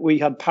said that we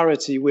had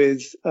parity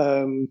with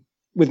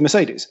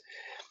Mercedes.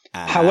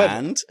 And?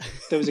 However,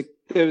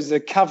 there was a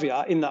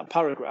caveat in that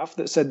paragraph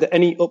that said that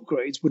any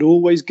upgrades would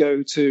always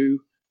go to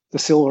the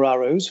Silver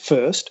Arrows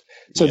first,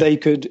 so they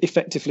could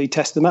effectively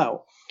test them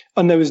out.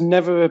 And there was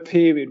never a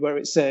period where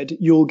it said,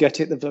 you'll get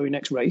it the very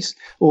next race,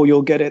 or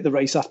you'll get it the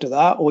race after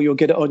that, or you'll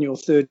get it on your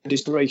third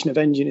iteration of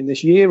engine in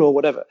this year, or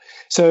whatever.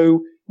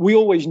 So we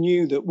always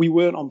knew that we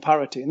weren't on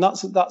parity. And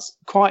that's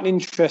quite an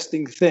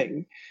interesting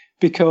thing,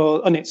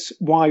 and it's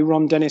why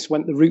Ron Dennis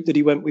went the route that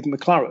he went with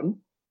McLaren.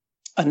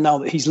 And now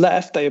that he's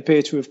left, they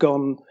appear to have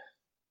gone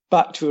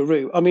back to a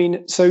route. I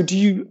mean, so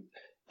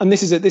and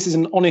this is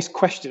an honest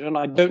question, and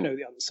I don't know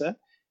the answer.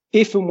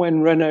 If and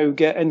when Renault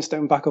get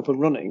Enstone back up and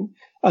running,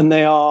 and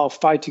they are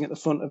fighting at the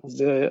front of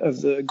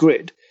the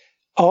grid,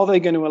 are they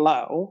going to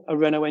allow a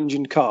Renault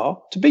engine car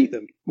to beat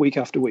them week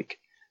after week?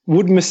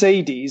 Would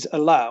Mercedes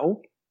allow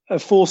a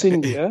Force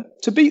India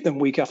to beat them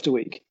week after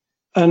week?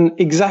 And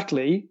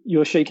exactly,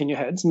 you're shaking your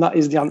heads, and that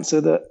is the answer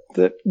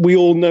that we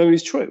all know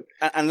is true.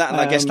 And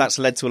I guess that's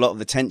led to a lot of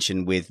the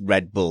tension with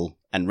Red Bull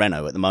and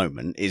Renault at the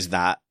moment, is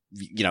that,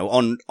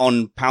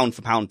 on pound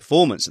for pound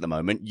performance at the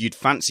moment, you'd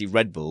fancy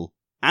Red Bull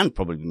and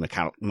probably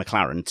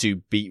McLaren to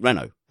beat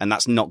Renault, and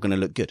that's not going to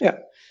look good. Yeah,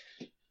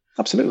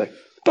 absolutely.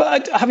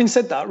 But having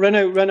said that,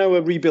 Renault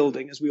are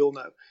rebuilding, as we all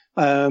know.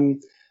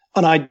 And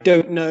I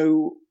don't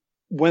know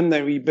when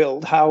they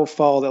rebuild how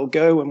far they'll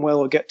go and where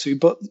they'll get to.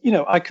 But,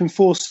 I can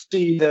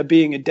foresee there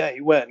being a day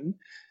when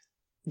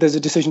there's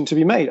a decision to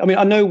be made. I mean,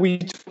 I know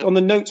on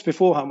the notes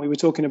beforehand, we were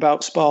talking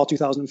about Spa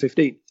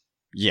 2015.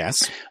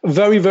 Yes.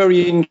 Very,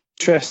 very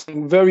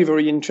interesting, very,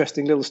 very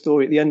interesting little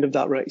story at the end of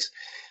that race.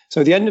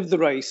 So at the end of the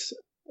race,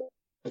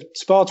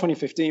 Spa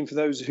 2015, for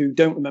those who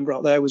don't remember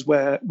out there, was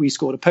where we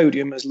scored a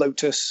podium as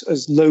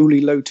lowly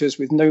Lotus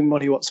with no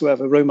money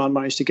whatsoever. Roman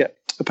managed to get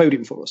a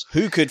podium for us.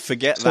 Who could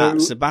forget that?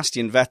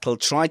 Sebastian Vettel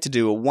tried to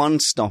do a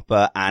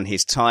one-stopper and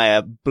his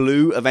tyre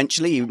blew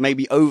eventually. He may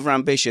be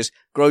overambitious.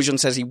 Grosjean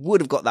says he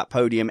would have got that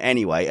podium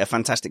anyway. A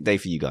fantastic day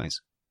for you guys.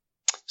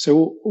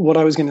 So what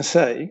I was going to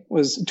say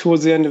was,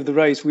 towards the end of the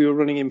race, we were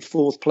running in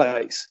fourth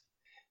place.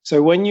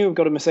 So when you've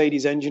got a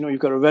Mercedes engine, or you've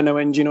got a Renault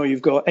engine, or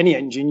you've got any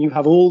engine, you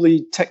have all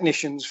the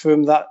technicians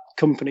from that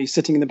company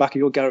sitting in the back of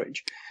your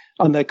garage,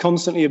 and they're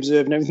constantly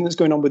observing everything that's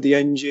going on with the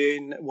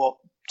engine, what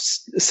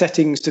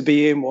settings to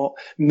be in, what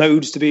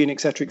modes to be in,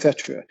 etc.,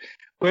 etc.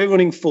 We're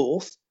running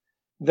fourth.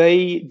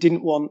 They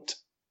didn't want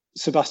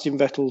Sebastian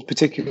Vettel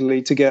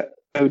particularly to get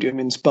podium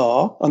in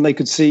Spa, and they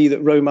could see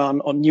that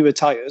Roman on newer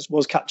tyres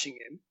was catching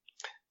him.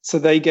 So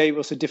they gave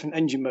us a different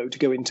engine mode to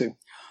go into.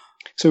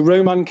 So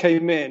Roman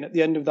came in at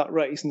the end of that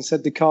race and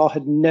said the car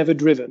had never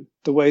driven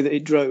the way that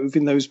it drove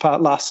in those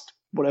last,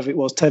 whatever it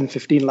was, 10,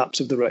 15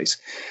 laps of the race.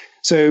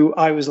 So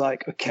I was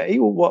like, okay,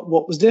 well,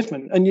 what was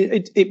different? And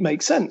it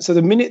makes sense. So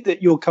the minute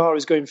that your car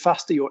is going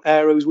faster, your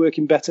aero is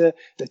working better,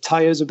 the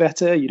tyres are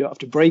better, you don't have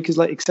to brake as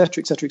late, et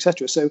cetera, et cetera, et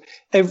cetera. So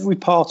every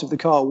part of the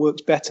car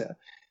works better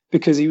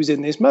because he was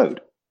in this mode.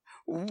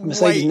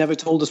 Mercedes never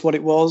told us what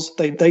it was.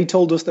 They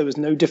told us there was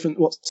no different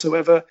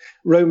whatsoever.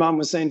 Roman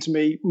was saying to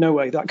me, no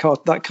way, that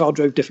car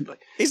drove differently.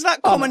 Is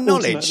that common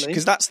knowledge?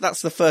 Because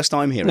that's the first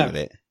I'm hearing of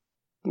it.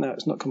 No,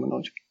 it's not common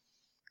knowledge.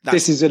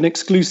 This is an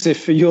exclusive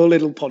for your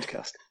little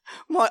podcast.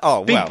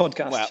 Big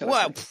podcast.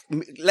 Well,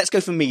 let's go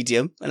for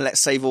medium and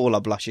let's save all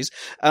our blushes.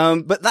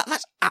 But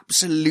that's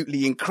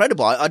absolutely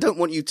incredible. I don't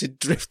want you to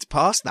drift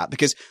past that,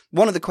 because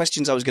one of the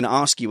questions I was going to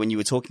ask you when you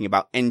were talking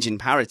about engine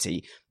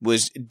parity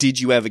was, did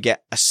you ever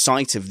get a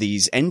sight of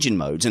these engine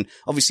modes? And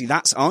obviously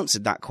that's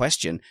answered that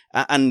question.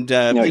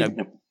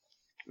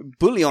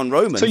 Bully on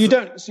Roman. So you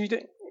don't.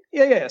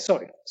 Yeah.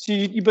 Sorry. So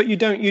you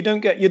don't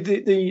get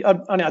the.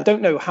 I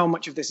don't know how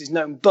much of this is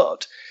known,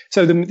 but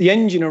so the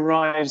engine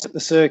arrives at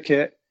the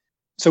circuit.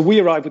 So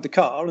we arrive with the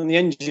car, and the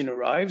engine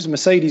arrives.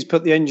 Mercedes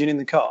put the engine in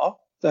the car.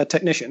 Their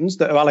technicians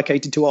that are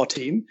allocated to our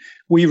team.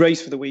 We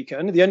race for the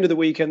weekend. At the end of the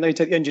weekend, they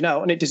take the engine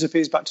out, and it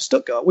disappears back to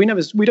Stuttgart. We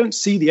don't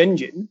see the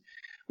engine.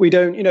 We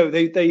don't.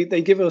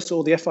 They give us,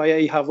 or the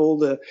FIA have all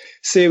the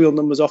serial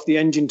numbers off the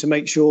engine to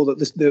make sure that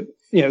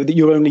that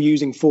you're only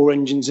using 4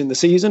 engines in the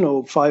season,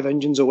 or 5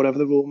 engines, or whatever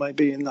the rule may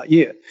be in that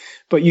year.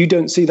 But you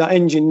don't see that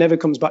engine. Never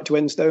comes back to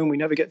Enstone. We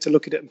never get to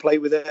look at it and play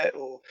with it,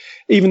 or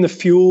even the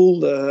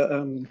fuel,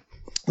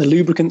 the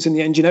lubricants in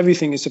the engine.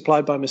 Everything is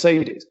supplied by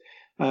Mercedes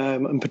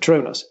and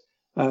Petronas.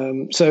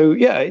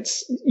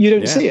 You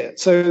don't see it.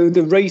 So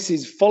the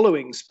races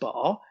following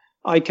Spa,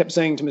 I kept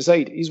saying to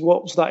Mercedes,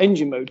 what's that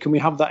engine mode? Can we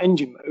have that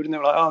engine mode? And they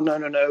were like, oh,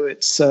 no.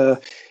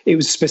 It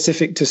was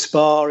specific to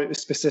Spa. It was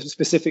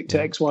specific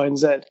to X, Y, and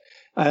Z.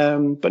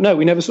 But no,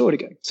 we never saw it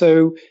again.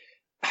 So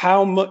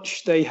how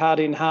much they had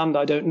in hand,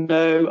 I don't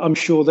know. I'm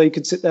sure they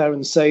could sit there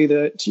and say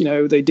that,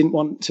 they didn't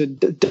want to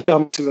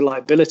dump the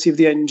reliability of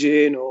the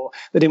engine, or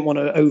they didn't want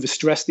to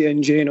overstress the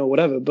engine or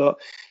whatever. But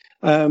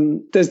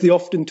there's the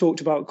often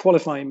talked about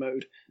qualifying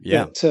mode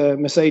that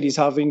Mercedes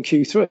have in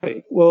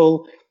Q3.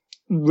 Well,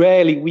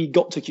 rarely we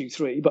got to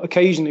Q3, but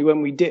occasionally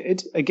when we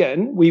did,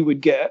 again, we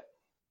would get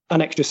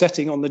an extra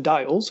setting on the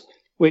dials,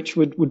 which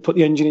would put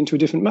the engine into a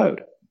different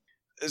mode.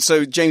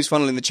 So James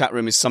Funnell in the chat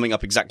room is summing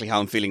up exactly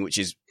how I'm feeling, which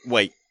is,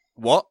 wait,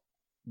 what?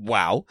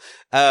 Wow.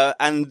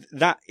 And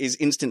that is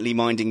instantly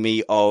minding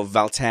me of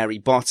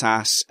Valtteri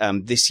Bottas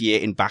this year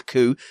in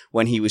Baku,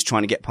 when he was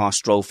trying to get past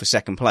Stroll for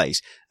second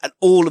place. And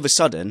all of a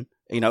sudden,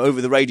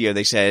 over the radio,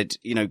 they said,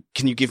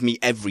 can you give me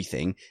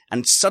everything?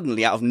 And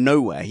suddenly, out of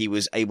nowhere, he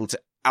was able to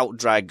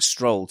outdrag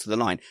Stroll to the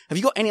line. Have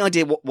you got any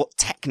idea what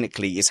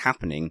technically is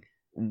happening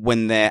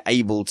when they're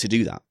able to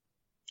do that?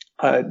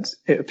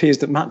 It appears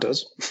that Matt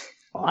does.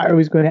 I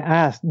was going to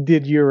ask,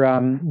 did you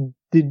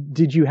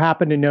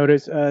happen to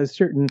notice a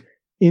certain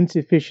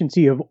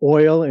insufficiency of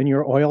oil in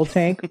your oil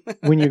tank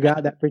when you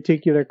got that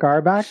particular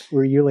car back?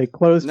 Were you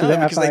close to the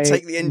because FIA they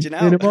take the engine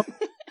out? minimum?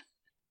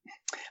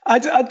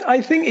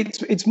 I think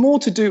it's more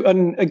to do,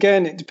 and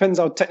again, it depends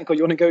how technical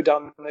you want to go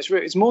down this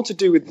route. It's more to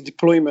do with the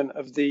deployment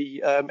of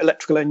the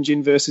electrical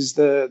engine versus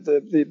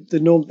the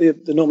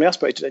normally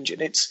aspirated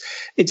engine.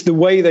 It's the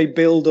way they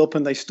build up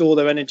and they store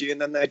their energy and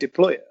then they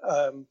deploy it.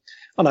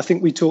 And I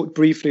think we talked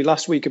briefly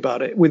last week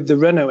about it with the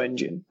Renault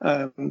engine.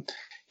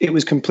 It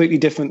was completely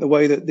different the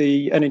way that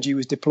the energy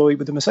was deployed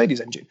with the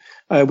Mercedes engine.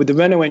 With the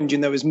Renault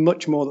engine, there was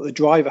much more that the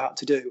driver had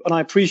to do. And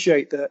I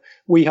appreciate that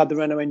we had the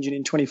Renault engine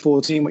in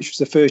 2014, which was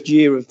the first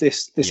year of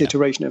this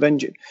iteration of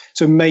engine.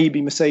 So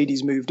maybe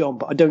Mercedes moved on,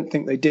 but I don't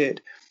think they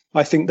did.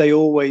 I think they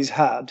always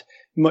had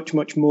much,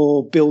 much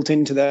more built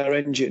into their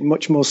engine,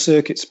 much more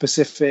circuit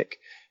specific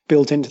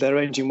built into their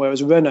engine.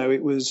 Whereas Renault,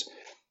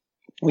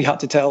 we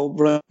had to tell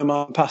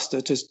Romain Pasta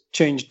to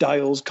change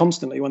dials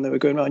constantly when they were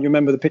going around. You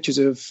remember the pictures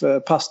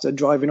of Pasta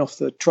driving off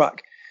the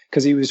track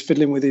because he was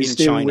fiddling with his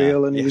steering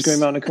wheel and he was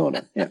going around a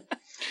corner.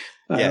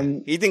 Yeah.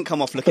 He didn't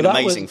come off looking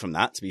amazing from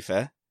that, to be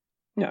fair.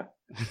 Yeah.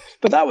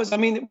 But that was,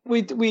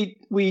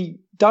 we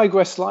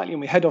digress slightly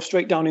and we head off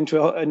straight down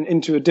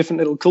into a different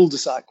little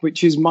cul-de-sac,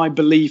 which is my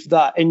belief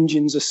that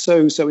engines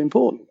are so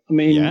important.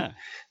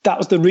 That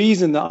was the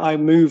reason that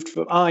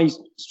I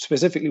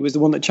specifically was the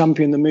one that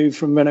championed the move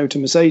from Renault to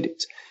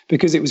Mercedes,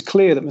 because it was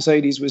clear that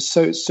Mercedes was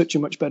such a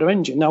much better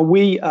engine. Now,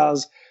 we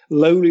as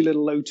lowly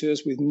little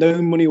Lotus with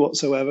no money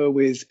whatsoever,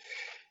 with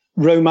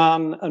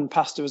Romain and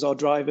Pasta as our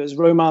drivers.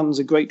 Roman's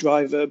a great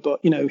driver,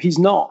 but, he's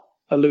not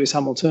a Lewis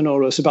Hamilton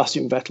or a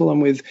Sebastian Vettel.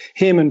 And with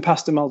him and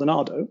Pasta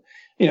Maldonado,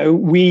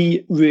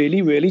 we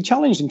really, really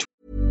challenged him.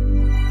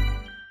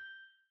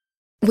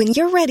 When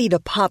you're ready to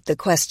pop the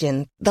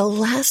question, the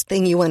last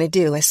thing you want to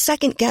do is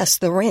second-guess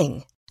the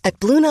ring. At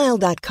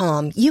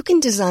BlueNile.com, you can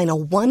design a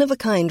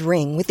one-of-a-kind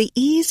ring with the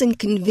ease and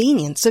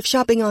convenience of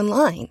shopping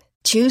online.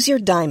 Choose your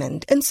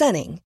diamond and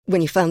setting. When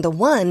you find the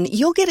one,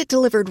 you'll get it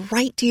delivered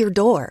right to your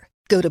door.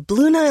 Go to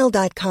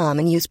BlueNile.com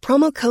and use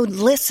promo code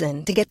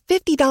LISTEN to get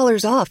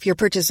 $50 off your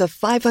purchase of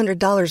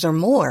 $500 or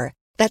more.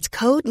 That's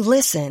code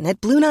LISTEN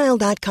at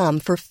BlueNile.com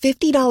for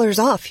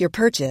 $50 off your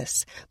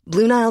purchase.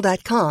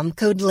 BlueNile.com,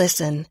 code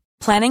LISTEN.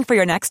 Planning for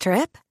your next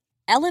trip?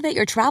 Elevate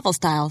your travel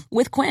style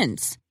with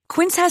Quince.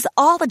 Quince has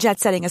all the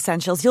jet-setting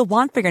essentials you'll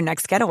want for your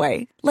next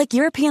getaway, like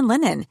European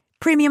linen,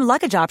 premium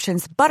luggage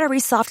options, buttery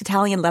soft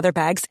Italian leather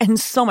bags, and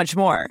so much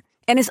more.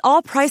 And is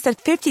all priced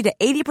at 50 to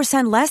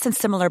 80% less than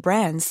similar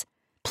brands.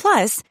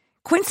 Plus,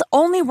 Quince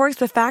only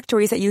works with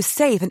factories that use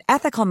safe and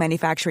ethical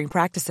manufacturing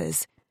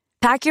practices.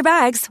 Pack your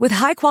bags with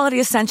high-quality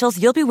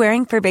essentials you'll be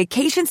wearing for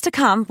vacations to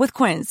come with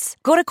Quince.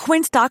 Go to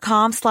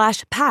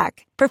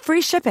quince.com/pack for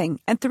free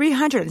shipping and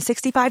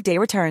 365-day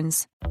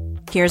returns.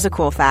 Here's a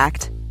cool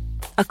fact.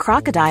 A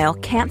crocodile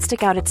can't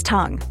stick out its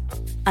tongue.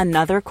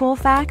 Another cool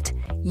fact,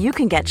 you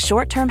can get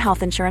short-term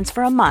health insurance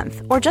for a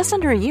month or just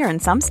under a year in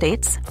some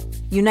states.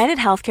 United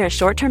Healthcare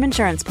short-term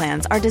insurance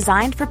plans are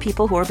designed for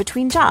people who are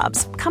between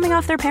jobs, coming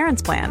off their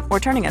parents' plan,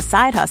 or turning a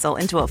side hustle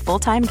into a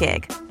full-time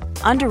gig.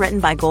 Underwritten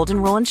by Golden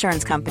Rule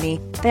Insurance Company,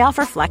 they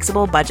offer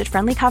flexible,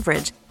 budget-friendly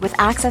coverage with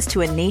access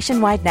to a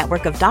nationwide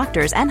network of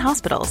doctors and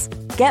hospitals.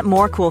 Get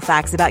more cool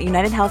facts about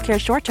United Healthcare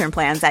short-term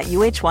plans at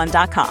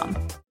uh1.com.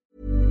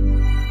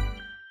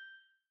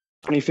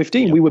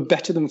 2015, we were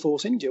better than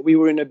Force India. We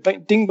were in a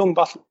ding-dong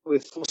battle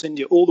with Force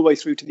India all the way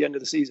through to the end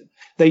of the season.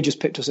 They just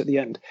pipped us at the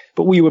end.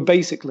 But we were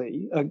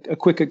basically a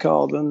quicker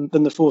car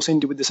than the Force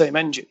India with the same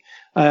engine.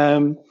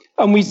 And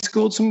we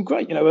scored some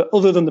great,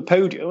 other than the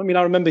podium. I mean,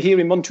 I remember here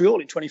in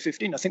Montreal in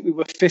 2015, I think we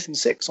were 5th and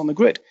 6th on the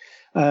grid,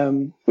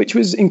 which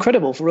was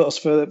incredible for us,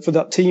 for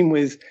that team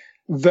with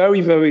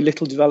very, very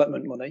little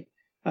development money.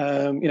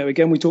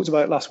 Again, we talked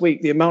about it last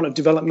week, the amount of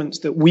developments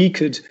that we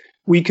could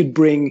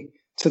bring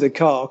to the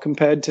car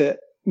compared to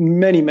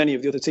many, many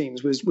of the other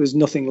teams was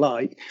nothing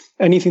like.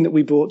 Anything that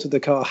we brought to the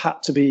car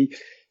had to be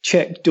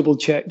checked, double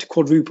checked,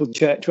 quadruple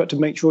checked. We had to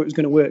make sure it was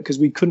going to work because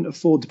we couldn't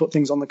afford to put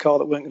things on the car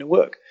that weren't going to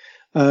work.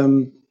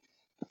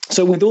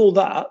 So with all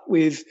that,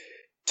 with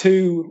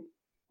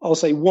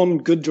one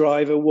good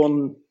driver,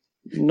 one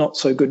not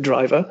so good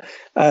driver,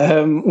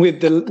 with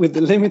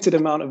the limited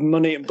amount of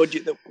money and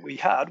budget that we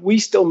had, we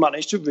still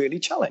managed to really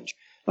challenge.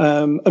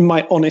 And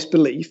my honest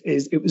belief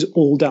is it was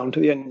all down to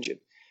the engine.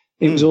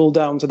 It was all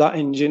down to that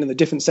engine and the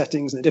different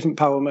settings and the different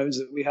power modes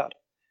that we had.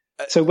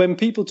 So when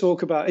people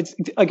talk about it,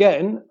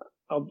 again,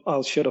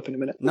 I'll shut up in a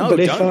minute. No, but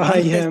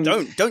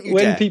don't you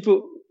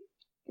dare.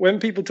 When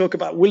people talk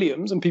about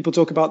Williams and people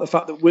talk about the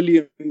fact that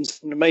Williams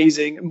is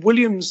amazing, and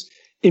Williams,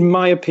 in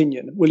my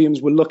opinion,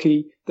 Williams were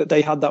lucky that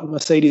they had that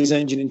Mercedes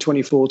engine in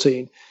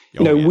 2014.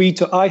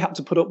 I had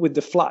to put up with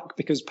the flack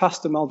because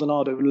Pastor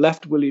Maldonado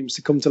left Williams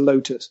to come to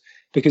Lotus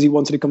because he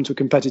wanted to come to a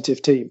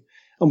competitive team.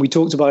 And we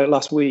talked about it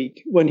last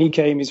week. When he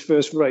came his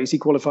first race, he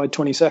qualified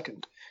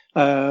 22nd.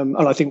 And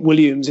I think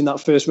Williams in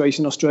that first race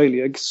in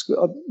Australia,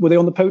 were they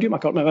on the podium? I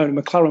can't remember.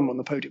 Only McLaren were on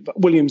the podium,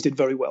 but Williams did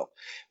very well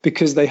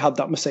because they had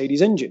that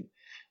Mercedes engine.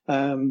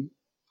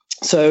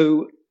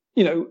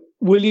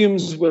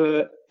 Williams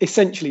were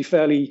essentially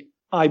fairly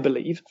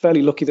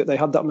lucky that they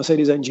had that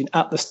Mercedes engine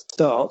at the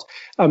start.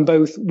 And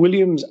both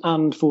Williams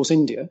and Force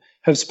India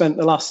have spent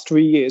the last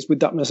 3 years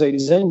with that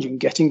Mercedes engine,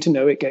 getting to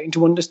know it, getting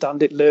to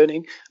understand it,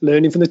 learning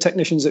from the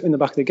technicians in the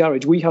back of the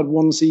garage. We had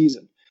one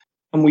season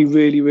and we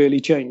really, really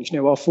changed.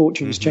 Our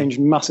fortunes changed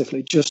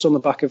massively just on the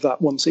back of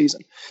that one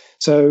season.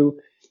 So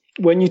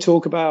when you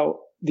talk about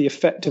the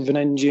effect of an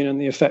engine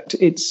and the effect,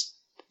 it's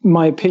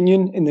my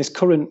opinion in this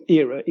current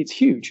era, it's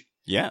huge.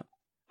 Yeah.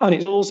 And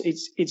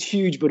it's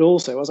huge, but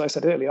also, as I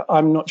said earlier,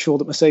 I'm not sure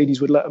that Mercedes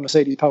would let a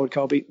Mercedes-powered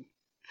car beat them.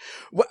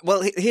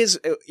 Well, here's,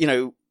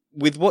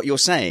 with what you're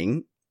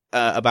saying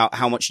about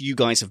how much you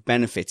guys have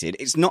benefited,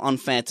 it's not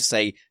unfair to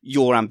say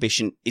your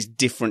ambition is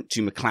different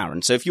to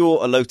McLaren. So if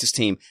you're a Lotus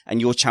team and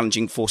you're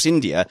challenging Force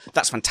India,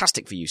 that's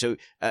fantastic for you. So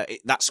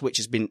that switch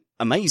has been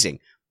amazing.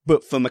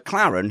 But for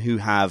McLaren, who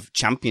have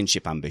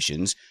championship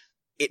ambitions,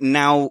 it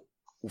now,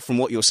 from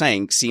what you're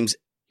saying, seems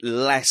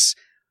less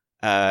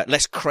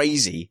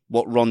crazy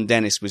what Ron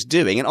Dennis was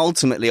doing. And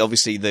ultimately,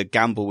 obviously, the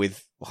gamble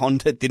with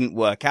Honda didn't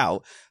work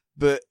out.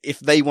 But if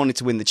they wanted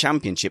to win the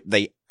championship,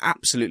 they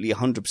absolutely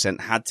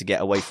 100% had to get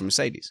away from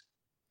Mercedes.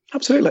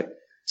 Absolutely.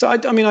 So,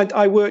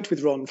 I worked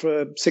with Ron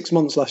for 6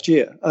 months last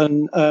year,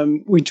 and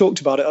we talked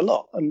about it a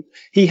lot. And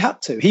he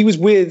had to. He was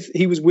with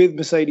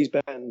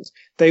Mercedes-Benz.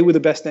 They were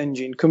the best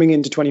engine coming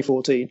into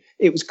 2014.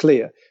 It was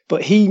clear.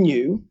 But he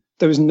knew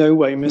there was no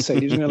way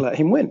Mercedes was going to let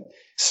him win.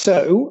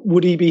 So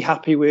would he be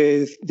happy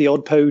with the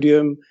odd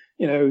podium,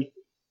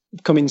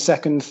 coming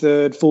second,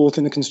 third, fourth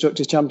in the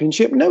Constructors'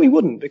 Championship? No, he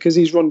wouldn't, because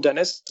he's Ron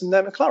Dennis and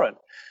they're McLaren.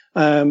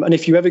 And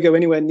if you ever go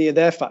anywhere near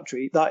their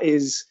factory, that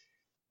is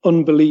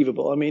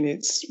unbelievable. I mean,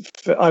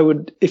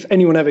 if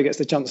anyone ever gets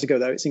the chance to go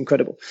there, it's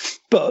incredible.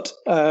 But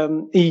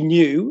he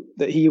knew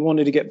that he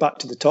wanted to get back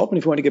to the top. And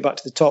if he wanted to get back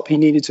to the top, he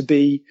needed to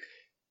be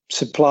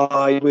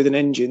supplied with an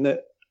engine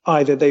that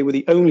either they were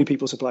the only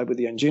people supplied with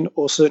the engine,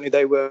 or certainly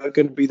they were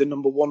going to be the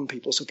number one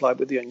people supplied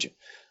with the engine.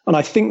 And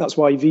I think that's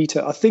why he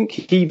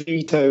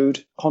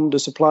vetoed Honda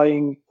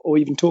supplying or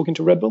even talking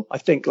to Red Bull, I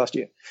think, last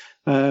year,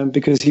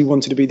 because he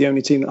wanted to be the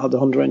only team that had the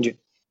Honda engine.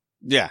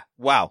 Yeah.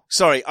 Wow.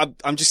 Sorry.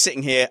 I'm just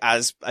sitting here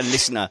as a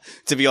listener,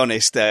 to be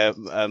honest,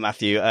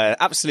 Matthew,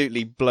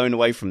 absolutely blown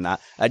away from that.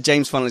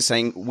 James Funnell is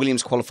saying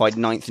Williams qualified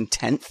 9th and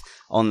 10th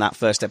on that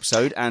first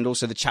episode, and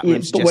also the chat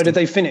room. But where did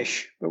they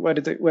finish? Where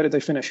did they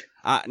finish?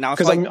 Now,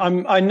 because I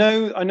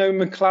know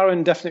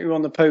McLaren definitely were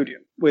on the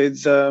podium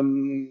with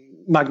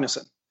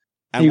Magnussen.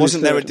 And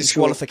wasn't there a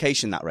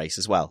disqualification that race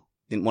as well?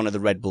 Didn't one of the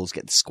Red Bulls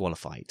get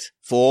disqualified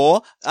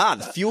for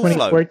the fuel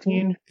flow?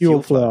 2014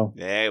 fuel flow.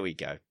 There we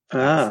go.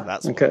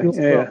 That's okay.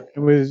 Yeah. It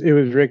was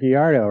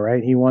Ricciardo,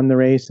 right? He won the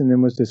race and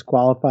then was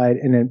disqualified,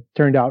 and it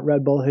turned out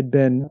Red Bull had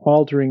been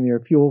altering their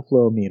fuel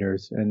flow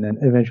meters, and then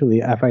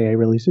eventually FIA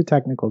released a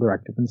technical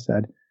directive and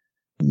said,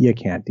 you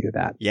can't do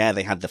that. Yeah,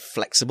 they had the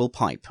flexible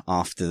pipe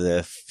after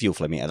the fuel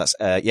flow meter. That's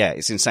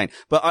it's insane.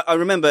 But I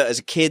remember as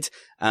a kid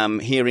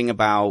hearing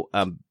about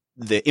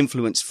the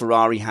influence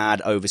Ferrari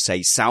had over,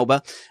 say,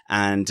 Sauber.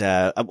 And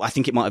I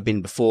think it might have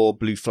been before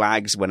Blue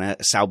Flags when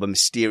a Sauber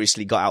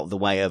mysteriously got out of the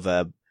way of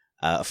a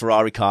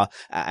Ferrari car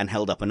and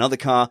held up another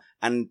car.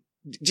 And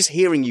just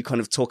hearing you kind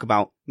of talk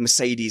about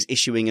Mercedes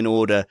issuing an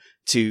order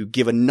to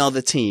give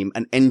another team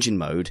an engine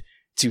mode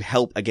to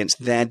help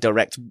against their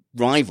direct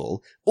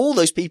rival, all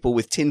those people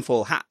with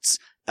tinfoil hats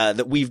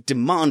that we've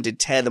demanded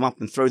tear them up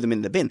and throw them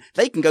in the bin,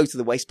 they can go to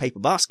the waste paper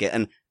basket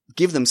and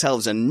give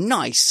themselves a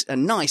nice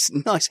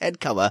head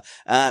cover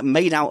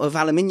made out of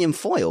aluminium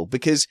foil,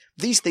 because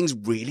these things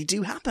really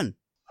do happen.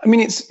 I mean,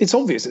 it's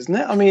obvious, isn't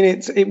it? I mean,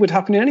 it would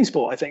happen in any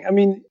sport, I think. I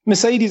mean,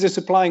 Mercedes are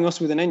supplying us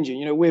with an engine.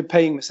 You know, we're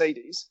paying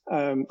Mercedes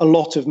a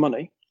lot of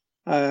money.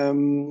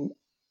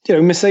 You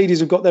know,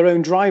 Mercedes have got their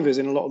own drivers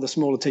in a lot of the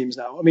smaller teams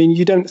now. I mean,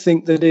 you don't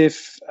think that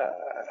if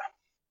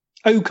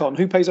Ocon,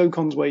 who pays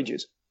Ocon's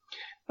wages?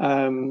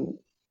 So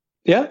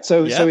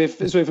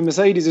if a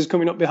Mercedes is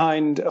coming up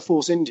behind a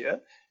Force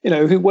India, you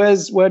know,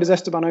 where does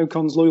Esteban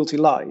Ocon's loyalty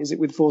lie? Is it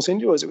with Force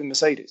India or is it with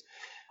Mercedes?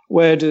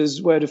 Where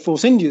do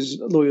Force India's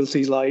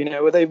loyalties lie? You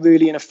know, are they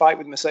really in a fight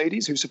with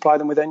Mercedes, who supply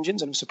them with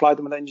engines and have supplied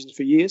them with engines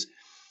for years?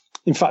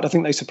 In fact, I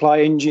think they supply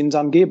engines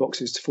and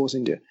gearboxes to Force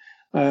India.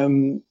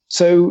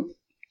 So,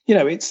 you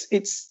know, it's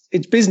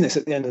business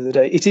at the end of the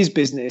day. It is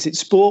business. It's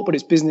sport, but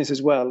it's business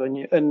as well.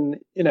 And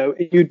you know,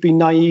 you'd be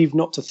naive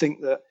not to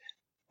think that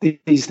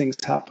these things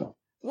happen.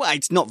 Well,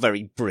 it's not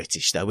very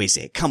British, though, is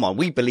it? Come on,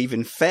 we believe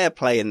in fair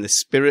play and the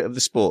spirit of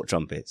the sport,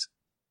 Trumpets.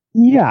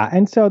 Yeah,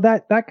 and so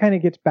that kind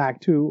of gets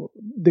back to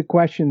the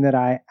question that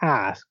I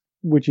asked,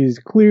 which is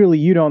clearly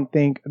you don't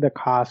think the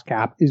cost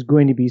cap is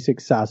going to be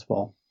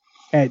successful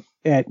at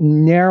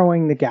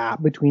narrowing the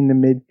gap between the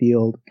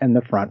midfield and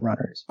the front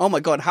runners. Oh my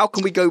God, how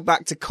can we go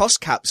back to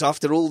cost caps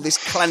after all this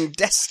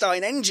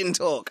clandestine engine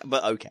talk?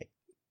 But okay.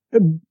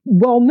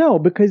 Well, no,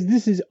 because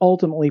this is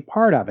ultimately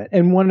part of it.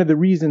 And one of the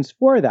reasons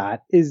for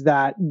that is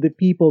that the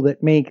people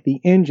that make the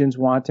engines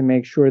want to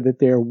make sure that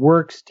their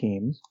works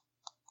teams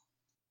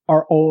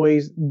are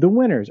always the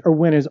winners, or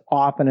win as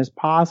often as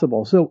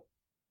possible. So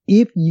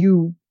do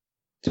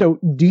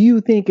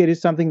you think it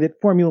is something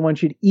that Formula One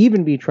should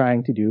even be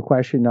trying to do?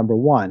 Question number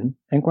one.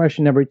 And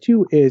question number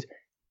two is,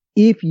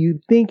 if you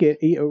think it,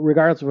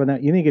 regardless of whether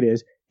you think it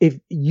is, if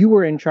you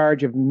were in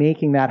charge of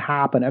making that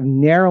happen, of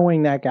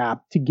narrowing that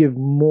gap to give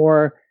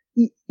more,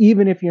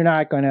 even if you're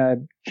not going to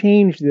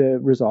change the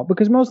result,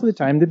 because most of the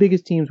time the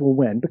biggest teams will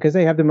win because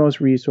they have the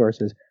most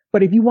resources.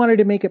 But if you wanted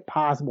to make it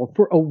possible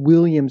for a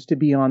Williams to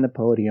be on the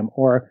podium,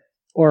 or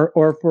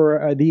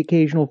for the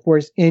occasional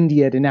Force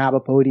India to nab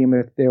a podium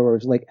if there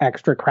was like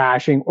extra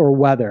crashing or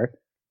weather,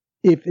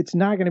 if it's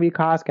not going to be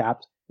cost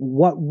caps,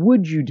 what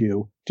would you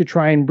do to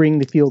try and bring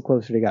the field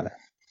closer together?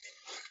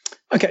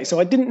 Okay, so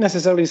I didn't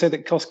necessarily say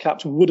that cost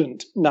caps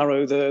wouldn't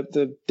narrow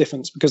the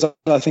difference, because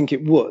I think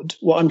it would.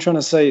 What I'm trying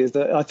to say is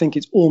that I think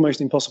it's almost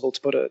impossible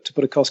to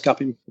put a cost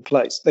cap in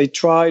place. They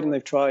tried and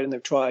they've tried and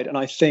they've tried, and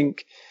I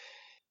think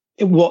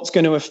what's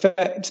going to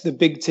affect the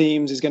big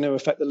teams is going to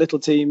affect the little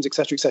teams, et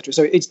cetera, et cetera.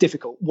 So it's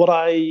difficult.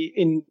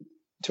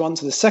 To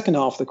answer the second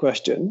half of the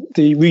question,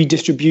 the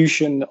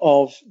redistribution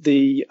of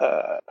the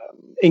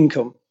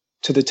income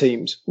to the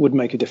teams would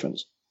make a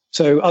difference.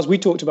 So as we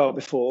talked about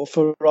before,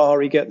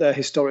 Ferrari get their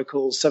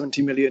historical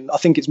 70 million. I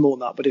think it's more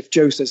than that, but if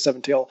Joe says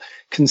 70, I'll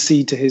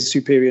concede to his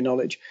superior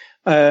knowledge.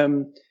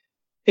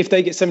 If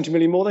they get 70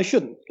 million more, they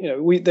shouldn't. You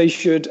know, they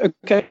should.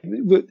 Okay,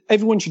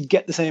 everyone should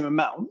get the same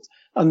amount.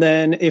 And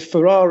then if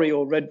Ferrari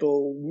or Red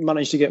Bull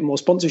manage to get more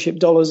sponsorship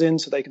dollars in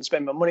so they can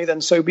spend more money,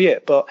 then so be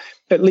it. But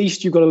at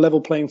least you've got a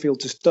level playing field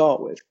to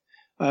start with,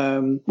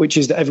 which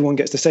is that everyone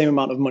gets the same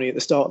amount of money at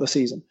the start of the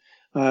season.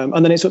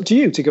 And then it's up to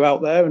you to go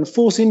out there. And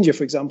Force India,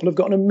 for example, have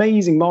got an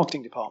amazing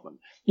marketing department.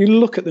 You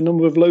look at the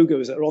number of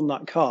logos that are on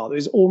that car,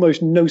 there's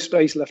almost no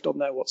space left on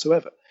there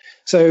whatsoever.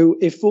 So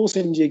if Force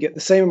India get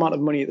the same amount of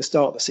money at the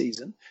start of the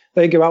season,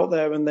 they go out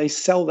there and they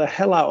sell the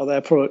hell out of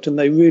their product and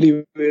they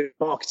really, really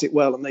market it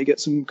well and they get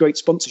some great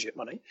sponsorship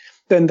money,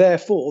 then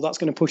therefore that's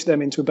going to push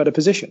them into a better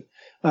position,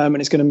 and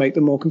it's going to make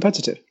them more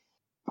competitive.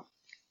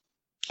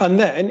 And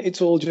then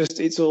it's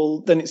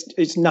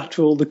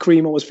natural. The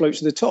cream always floats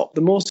to the top.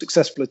 The more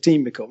successful a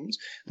team becomes,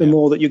 the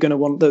more that you're going to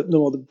want, the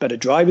more the better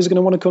drivers are going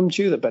to want to come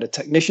to you, the better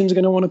technicians are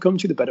going to want to come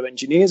to you, the better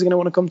engineers are going to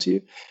want to come to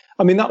you.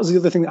 I mean, that was the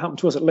other thing that happened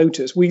to us at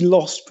Lotus. We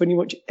lost pretty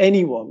much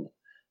anyone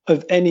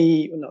of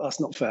any, no, that's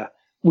not fair.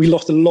 We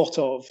lost a lot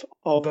of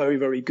very,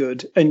 very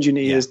good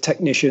engineers,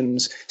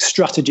 technicians,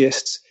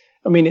 strategists.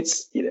 I mean,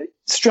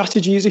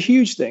 strategy is a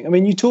huge thing. I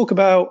mean, you talk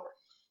about,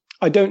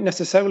 I don't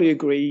necessarily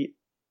agree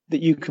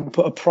that you can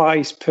put a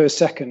price per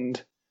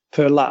second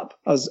per lap,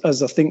 as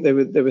I think they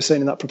were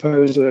saying in that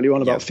proposal earlier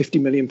on, about 50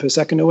 million per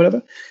second or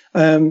whatever,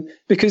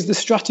 because the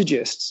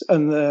strategists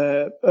and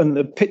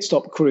the pit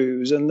stop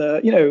crews and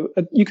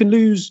you can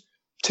lose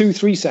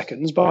 2-3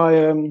 seconds by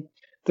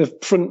the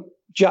front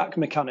jack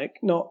mechanic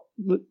not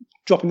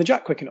dropping the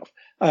jack quick enough.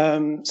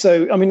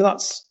 So I mean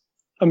that's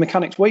a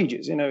mechanic's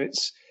wages.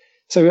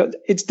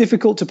 It's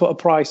difficult to put a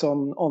price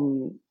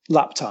on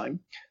lap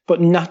time,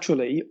 but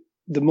naturally,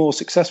 the more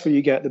successful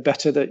you get, the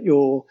better that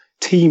your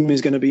team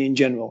is going to be in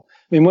general.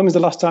 I mean, when was the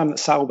last time that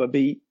Sauber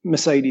beat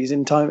Mercedes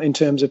in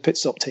terms of pit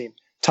stop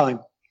time?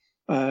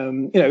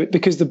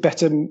 Because the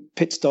better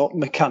pit stop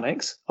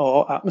mechanics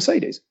are at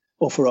Mercedes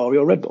or Ferrari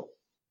or Red Bull,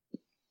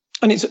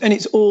 and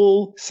it's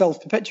all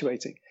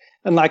self-perpetuating.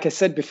 And like I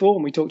said before,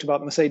 when we talked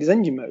about the Mercedes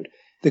engine mode,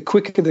 the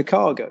quicker the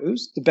car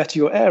goes, the better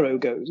your aero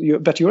goes,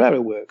 better your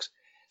aero works.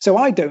 So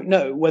I don't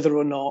know whether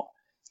or not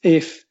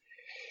if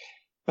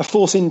a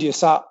Force India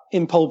sat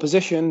in pole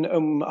position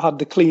and had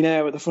the clean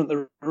air at the front of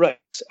the race,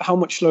 how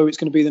much slower it's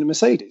going to be than a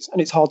Mercedes.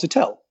 And it's hard to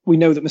tell. We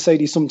know that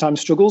Mercedes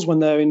sometimes struggles when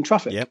they're in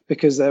traffic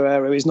because their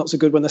aero is not so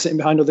good when they're sitting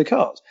behind other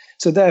cars.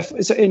 So therefore,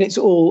 it's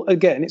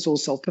all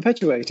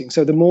self-perpetuating.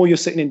 So the more you're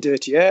sitting in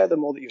dirty air, the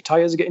more that your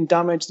tyres are getting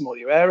damaged, the more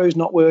your aero is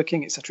not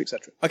working, etc.,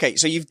 etc. Okay,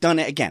 so you've done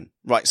it again.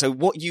 Right, so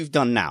what you've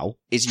done now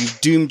is you've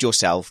doomed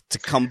yourself to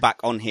come back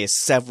on here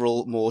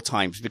several more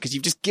times because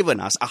you've just given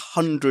us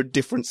 100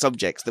 different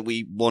subjects that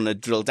we want to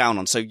drill down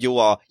on. So you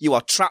are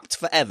trapped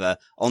forever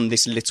on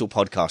this little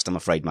podcast, I'm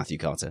afraid, Matthew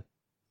Carter.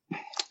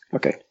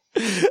 Okay.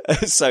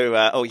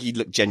 So, he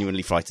looked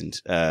genuinely frightened.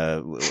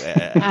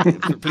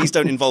 Please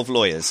don't involve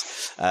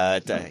lawyers.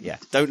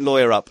 Don't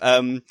lawyer up.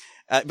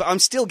 But I'm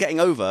still getting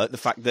over the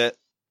fact that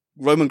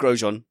Romain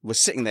Grosjean was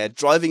sitting there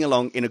driving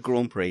along in a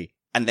Grand Prix,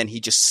 and then he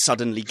just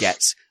suddenly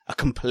gets a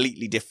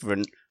completely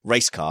different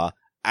race car,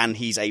 and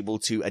he's able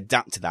to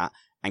adapt to that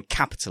and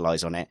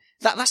capitalize on it.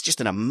 That's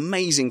just an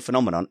amazing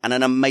phenomenon and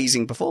an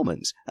amazing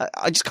performance.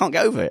 I just can't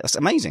get over it. That's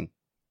amazing.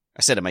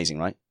 I said amazing,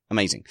 right?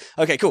 Amazing.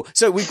 Okay, cool.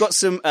 So we've got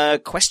some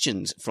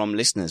questions from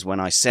listeners when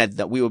I said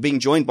that we were being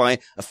joined by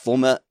a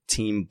former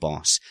team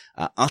boss.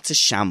 Utter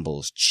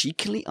Shambles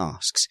cheekily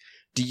asks,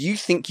 do you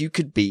think you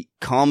could beat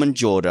Carmen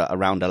Jorda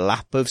around a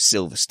lap of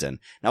Silverstone?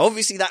 Now,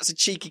 obviously, that's a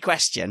cheeky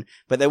question,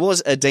 but there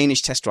was a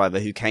Danish test driver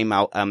who came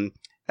out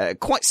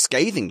quite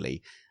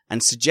scathingly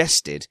and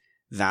suggested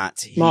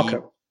that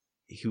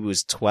he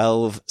was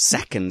 12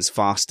 seconds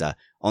faster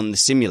on the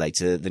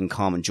simulator than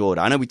Carmen Jorda.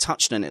 I know we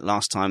touched on it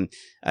last time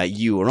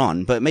you were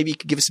on, but maybe you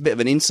could give us a bit of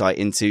an insight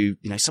into,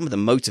 some of the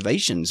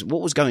motivations.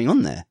 What was going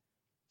on there?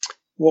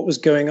 What was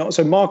going on?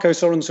 So Marco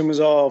Sorensen was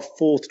our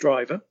fourth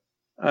driver.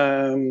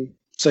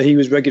 So he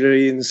was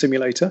regularly in the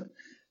simulator.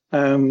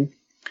 Esteban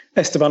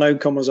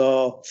Ocon was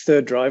our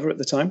third driver at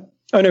the time.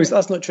 Oh, no,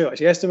 that's not true,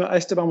 actually.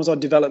 Esteban was our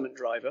development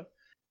driver.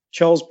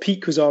 Charles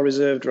Pic was our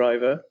reserve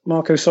driver.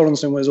 Marco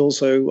Sorensen was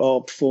also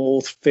our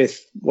fourth,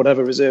 fifth,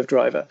 whatever reserve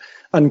driver.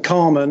 And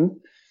Carmen,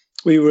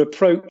 we were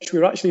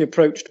actually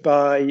approached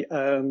by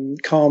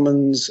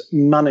Carmen's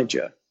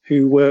manager,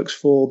 who works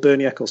for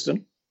Bernie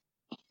Ecclestone.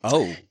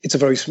 Oh, it's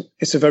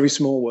a very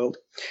small world.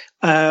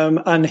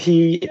 And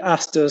he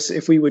asked us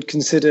if we would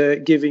consider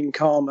giving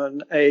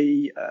Carmen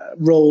a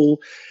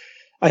role.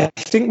 I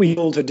think we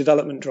called her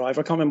development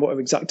driver. I can't remember what her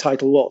exact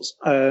title was.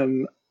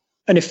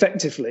 And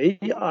effectively,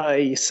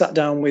 I sat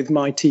down with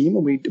my team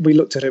and we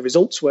looked at her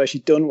results, where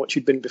she'd done what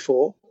she'd been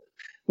before,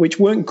 which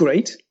weren't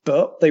great,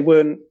 but they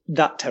weren't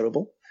that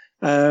terrible.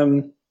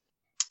 And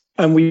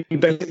we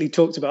basically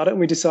talked about it, and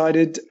we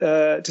decided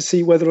to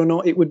see whether or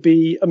not it would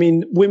be. I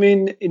mean,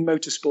 women in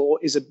motorsport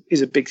is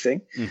a big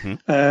thing.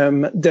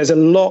 Mm-hmm. There's a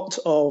lot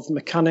of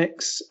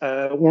mechanics.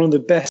 One of the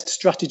best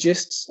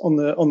strategists on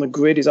the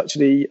grid is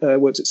actually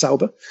works at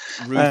Sauber.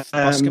 Ruth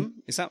Boscombe,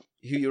 is that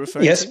who you're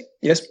referring to?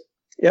 Yes.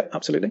 Yeah,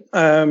 absolutely.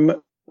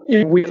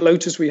 We at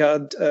Lotus, we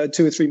had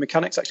 2 or 3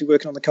 mechanics actually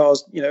working on the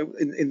cars,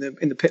 in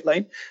the pit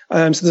lane.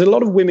 So there's a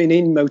lot of women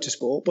in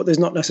motorsport, but there's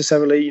not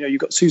necessarily, you've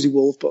got Susie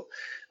Wolf. But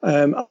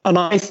and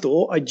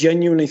I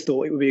genuinely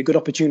thought it would be a good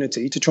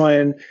opportunity to try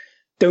and,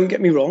 don't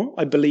get me wrong,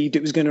 I believed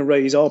it was going to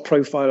raise our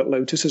profile at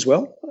Lotus as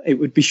well. It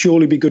would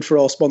surely be good for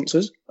our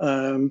sponsors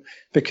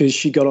because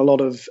she got a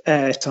lot of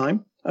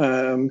airtime.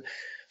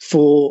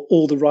 For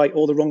all the right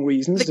or the wrong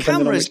reasons, the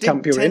depending on which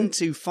camp you're in. The cameras did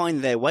tend to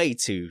find their way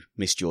to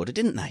Miss Jorda,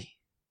 didn't they?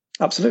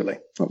 Absolutely.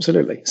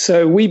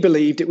 So we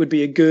believed it would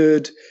be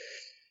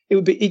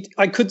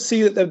I could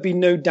see that there'd be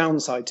no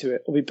downside to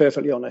it, I'll be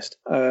perfectly honest.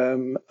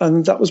 And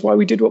that was why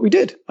we did what we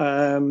did.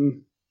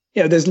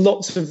 There's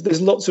lots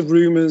of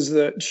rumors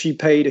that she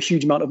paid a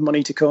huge amount of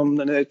money to come,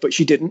 but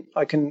she didn't.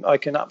 I can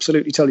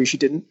absolutely tell you she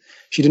didn't.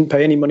 She didn't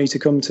pay any money to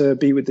come to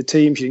be with the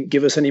team. She didn't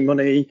give us any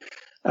money.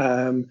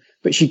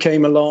 But she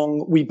came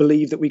along. We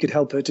believed that we could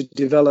help her to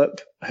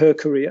develop her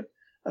career.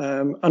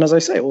 And as I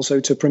say, also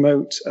to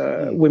promote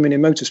women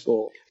in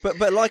motorsport.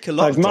 But like a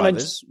lot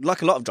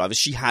of drivers,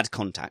 she had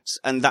contacts,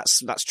 and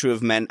that's true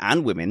of men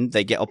and women.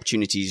 They get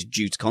opportunities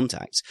due to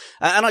contacts,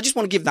 and I just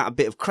want to give that a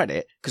bit of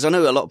credit, because I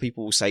know a lot of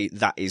people will say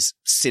that is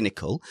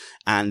cynical,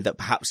 and that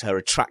perhaps her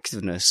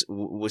attractiveness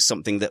was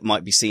something that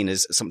might be seen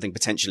as something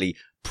potentially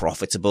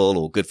profitable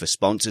or good for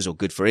sponsors or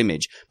good for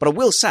image. But I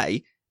will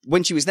say,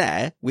 when she was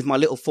there with my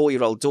little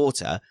 4-year-old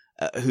daughter,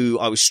 who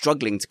I was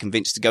struggling to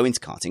convince to go into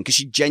karting, because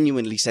she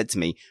genuinely said to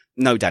me,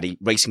 "No, Daddy,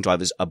 racing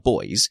drivers are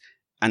boys."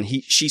 And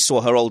she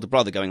saw her older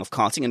brother going off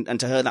karting, and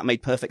to her that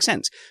made perfect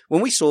sense.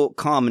 When we saw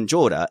Carmen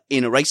Jorda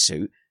in a race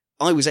suit,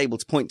 I was able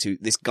to point to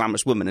this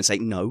glamorous woman and say,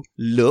 "No,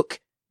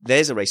 look,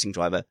 there's a racing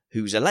driver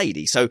who's a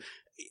lady." So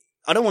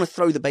I don't want to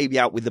throw the baby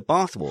out with the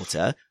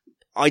bathwater.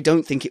 I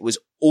don't think it was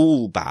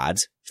all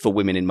bad for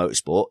women in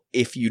motorsport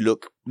if you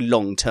look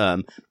long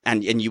term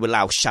and you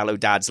allow shallow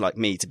dads like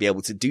me to be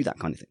able to do that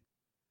kind of thing.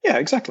 Yeah,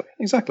 exactly.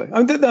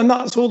 And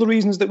that's all the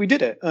reasons that we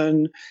did it.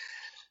 And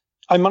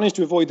I managed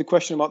to avoid the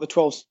question about the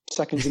 12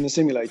 seconds in the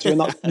simulator, and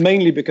that's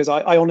mainly because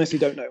I honestly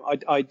don't know.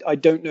 I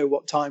don't know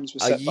what times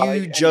were set. Are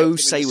you Joe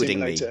Saywarding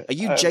me? Are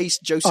you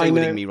Joe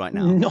Saywarding me right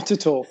now? Not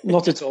at all.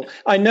 Not at all.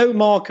 I know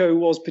Marco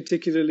was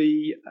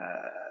particularly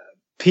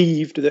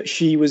peeved that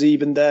she was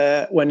even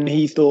there when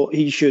he thought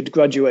he should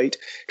graduate,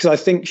 because I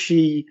think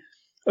she,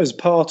 as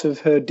part of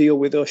her deal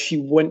with us, she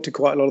went to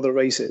quite a lot of the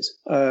races,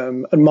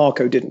 and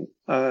Marco didn't.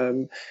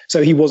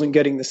 So he wasn't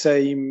getting the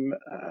same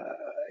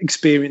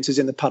experiences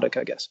in the paddock,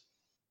 I guess.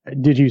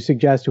 Did you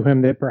suggest to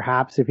him that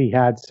perhaps if he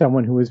had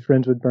someone who was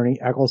friends with Bernie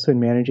Ecclestone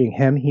managing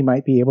him, he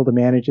might be able to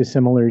manage a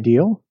similar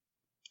deal?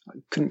 I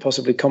couldn't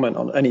possibly comment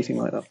on anything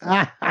like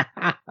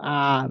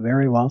that.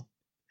 Very well.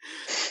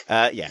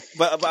 Yeah.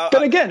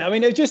 But again, I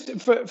mean, it just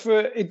for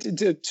it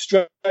to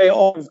stray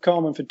off of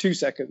Carmen for 2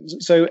 seconds.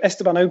 So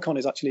Esteban Ocon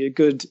is actually a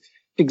good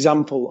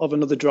example of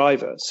another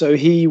driver. So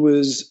he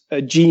was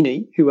a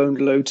Genie who owned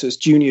Lotus,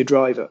 junior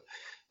driver.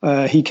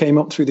 He came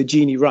up through the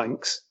Genie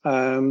ranks,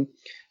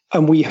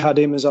 and we had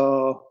him as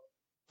our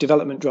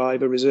development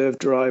driver, reserve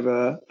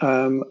driver,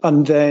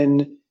 and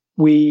then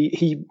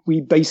we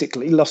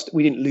basically lost.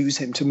 We didn't lose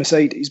him to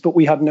Mercedes, but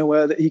we had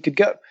nowhere that he could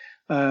go.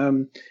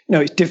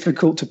 It's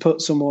difficult to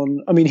put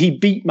someone. I mean, he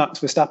beat Max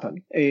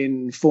Verstappen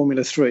in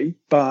Formula 3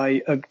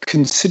 by a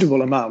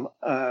considerable amount.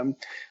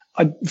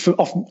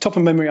 Off top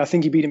of memory, I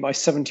think he beat him by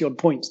 70 odd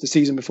points the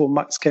season before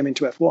Max came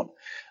into F1.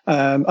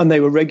 And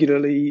they were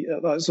regularly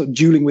sort of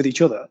dueling with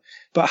each other.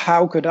 But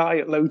how could I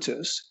at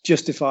Lotus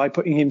justify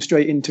putting him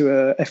straight into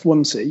a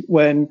F1 seat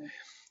when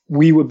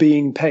we were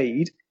being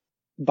paid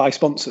by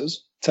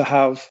sponsors to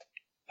have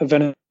a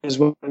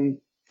Venezuelan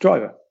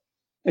driver?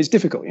 It's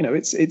difficult, but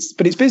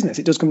it's business.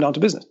 It does come down to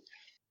business.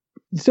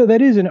 So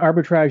that is an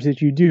arbitrage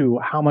that you do,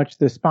 how much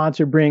the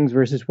sponsor brings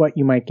versus what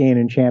you might gain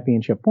in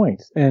championship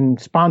points. And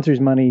sponsors'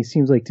 money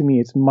seems like to me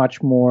it's much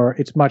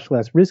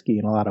less risky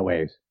in a lot of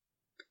ways.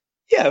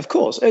 Yeah, of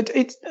course.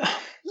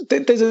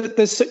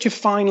 There's such a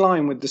fine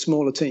line with the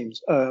smaller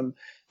teams. And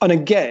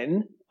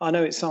again, I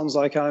know it sounds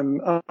like I'm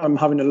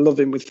having a love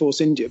in with Force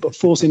India, but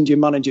Force India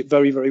manage it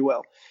very, very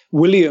well.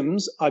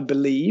 Williams, I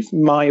believe,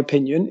 my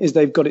opinion is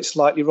they've got it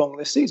slightly wrong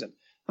this season.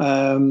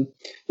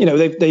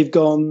 They've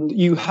gone,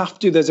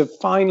 there's a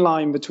fine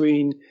line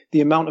between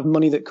the amount of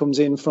money that comes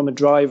in from a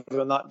driver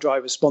and that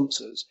driver's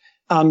sponsors,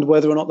 and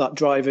whether or not that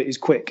driver is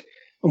quick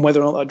and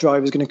whether or not that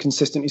driver is going to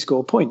consistently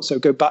score points. So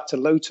go back to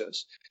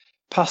Lotus.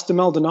 Pastor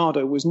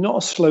Maldonado was not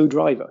a slow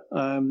driver.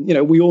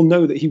 We all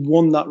know that he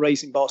won that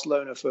race in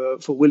Barcelona for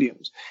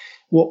Williams.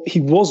 What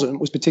he wasn't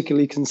was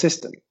particularly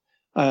consistent.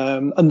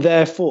 And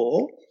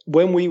therefore,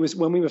 when we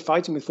were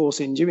fighting with Force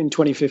India in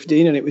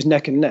 2015 and it was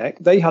neck and neck,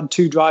 they had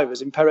two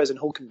drivers in Perez and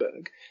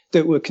Hülkenberg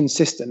that were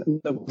consistent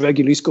and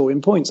regularly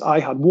scoring points. I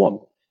had one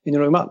in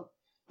Roman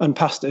and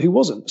Pastor who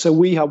wasn't. So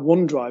we had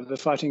one driver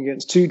fighting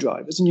against two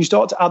drivers, and you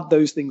start to add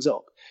those things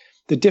up.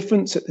 The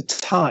difference at the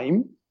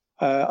time,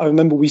 I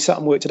remember we sat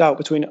and worked it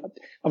out I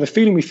have a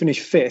feeling we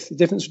finished fifth. The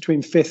difference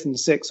between fifth and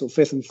sixth or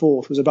fifth and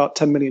fourth was about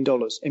 $10 million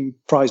in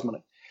prize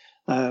money.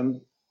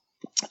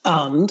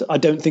 And I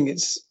don't think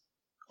it's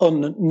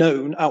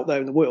unknown out there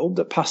in the world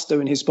that Pastor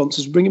and his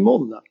sponsors bring in more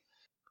than that.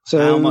 So,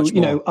 how much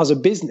more? As a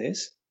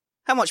business.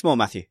 How much more,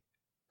 Matthew?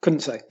 Couldn't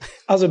say.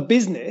 As a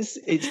business,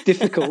 it's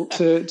difficult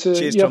to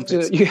Cheers,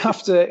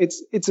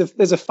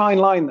 there's a fine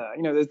line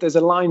there. There's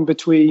a line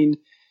between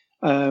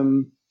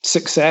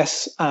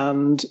success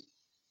and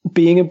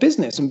being a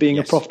business and being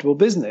a profitable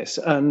business.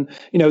 And,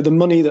 the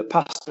money that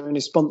Pastor and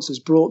his sponsors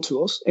brought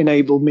to us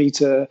enabled me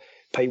to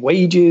pay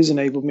wages,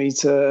 enabled me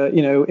to,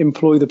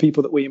 employ the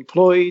people that we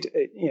employed,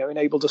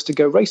 enabled us to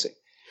go racing.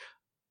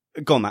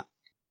 Go on, Matt.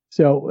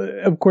 So,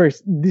 of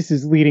course, this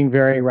is leading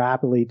very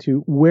rapidly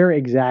to where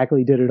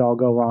exactly did it all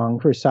go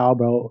wrong for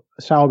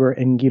Sauber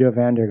and Guido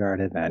van der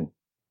Garde then?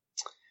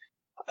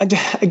 And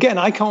again,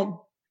 I can't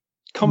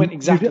comment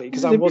exactly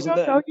because I wasn't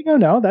there.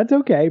 No, that's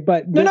okay.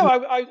 But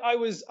I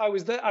was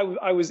there.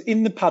 I was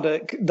in the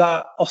paddock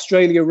that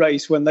Australia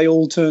race when they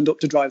all turned up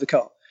to drive the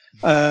car.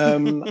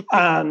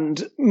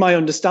 And my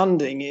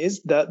understanding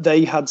is that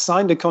they had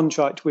signed a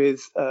contract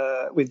with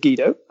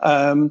Guido,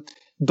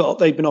 but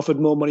they'd been offered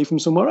more money from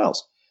somewhere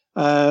else.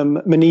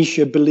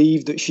 Manisha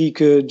believed that she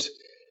could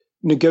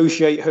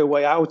negotiate her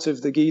way out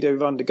of the Guido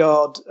van der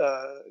Garde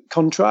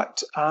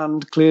contract,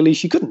 and clearly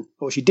she couldn't,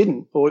 or she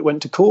didn't, or it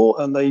went to court,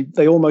 and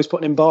they almost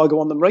put an embargo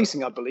on them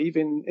racing, I believe,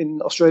 in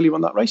Australia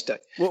on that race day.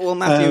 Well,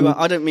 Matthew,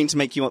 I don't mean to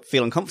make you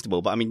feel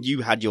uncomfortable, but I mean,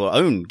 you had your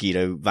own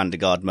Guido van der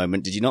Garde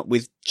moment, did you not,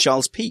 with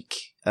Charles Pic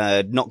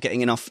not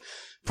getting enough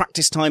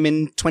practice time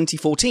in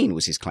 2014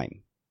 was his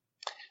claim.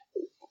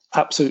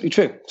 Absolutely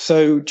true.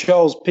 So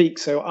Charles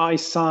Pic, I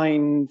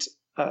signed,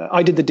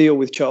 I did the deal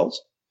with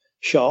Charles.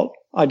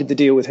 I did the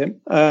deal with him,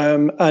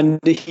 and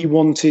he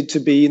wanted to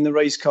be in the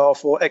race car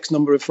for X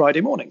number of Friday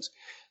mornings,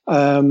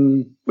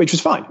 which was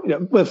fine.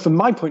 Well, from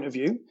my point of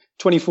view,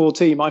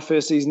 2014, my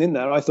first season in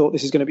there, I thought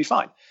this is going to be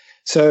fine.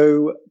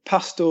 So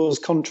Pastor's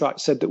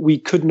contract said that we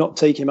could not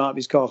take him out of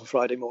his car for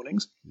Friday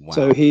mornings. Wow.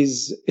 So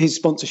his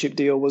sponsorship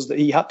deal was that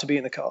he had to be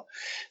in the car.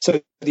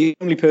 So the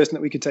only person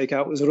that we could take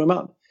out was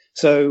Romain.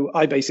 So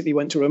I basically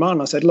went to Romain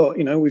and I said, look,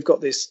 we've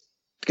got this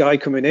guy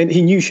coming in.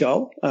 He knew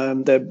Charles.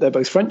 They're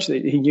both French.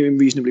 He knew him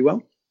reasonably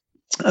well.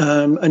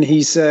 And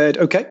he said,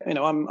 okay,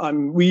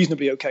 I'm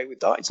reasonably okay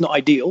with that. It's not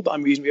ideal, but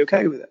I'm reasonably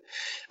okay with it.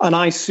 And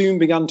I soon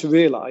began to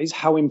realize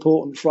how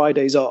important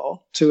Fridays are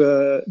to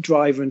a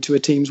driver and to a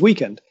team's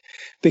weekend,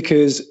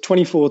 because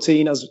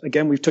 2014, as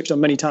again, we've touched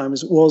on many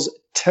times, was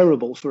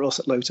terrible for us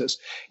at Lotus.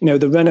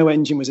 The Renault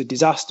engine was a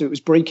disaster. It was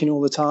breaking all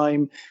the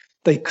time.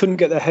 They couldn't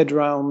get their head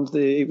around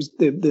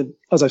the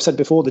as I've said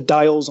before, the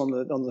dials on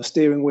the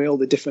steering wheel,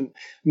 the different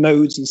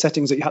modes and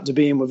settings that you had to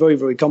be in were very,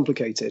 very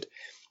complicated.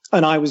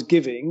 And I was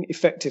giving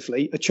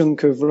effectively a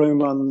chunk of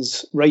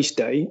Romain's race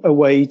day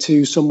away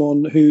to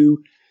someone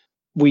who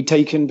we'd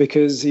taken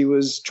because he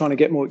was trying to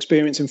get more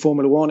experience in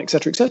Formula One, et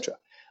cetera, et cetera.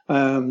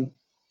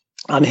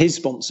 And his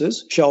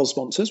sponsors, Charles'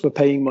 sponsors, were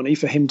paying money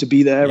for him to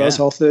be there as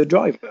our third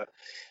driver.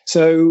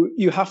 So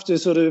you have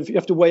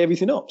to weigh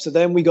everything up. So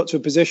then we got to a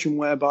position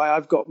whereby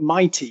I've got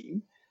my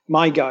team,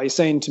 my guys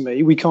saying to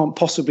me, we can't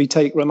possibly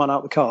take Romain out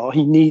of the car.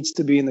 He needs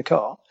to be in the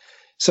car.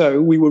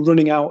 So we were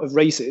running out of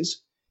races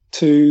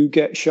to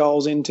get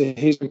Charles into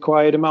his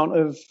required amount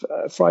of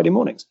Friday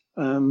mornings.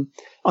 And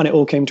it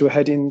all came to a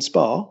head in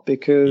Spa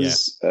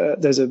because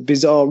there's a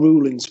bizarre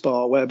rule in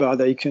Spa whereby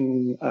they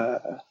can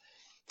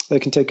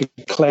take a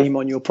claim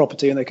on your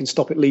property and they can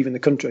stop it leaving the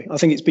country. I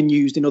think it's been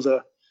used in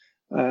other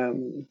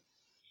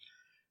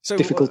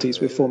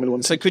difficulties with Formula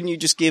One. So couldn't you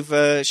just give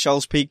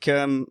Charles Pic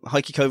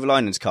Heikki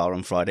Kovalainen's car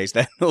on Fridays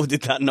then, or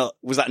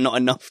was that not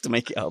enough to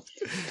make it up?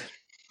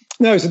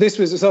 No, so that's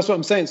what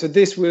I'm saying.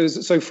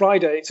 So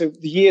Friday, so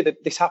the year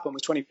that this happened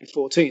was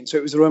 2014. So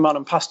it was Romain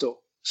and Pastor.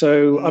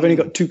 So I've only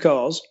got two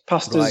cars.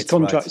 Pastor's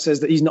contract says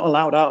that he's not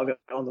allowed out of it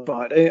on the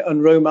Friday,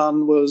 and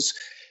Romain was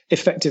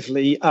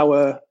effectively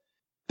our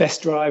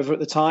best driver at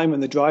the time,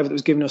 and the driver that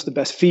was giving us the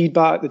best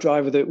feedback, the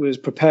driver that was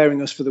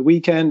preparing us for the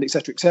weekend, et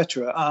cetera, et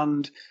cetera.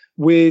 And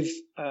with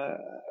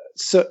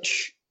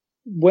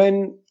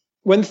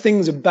when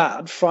things are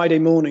bad, Friday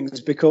mornings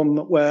become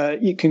where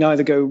you can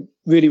either go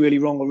really, really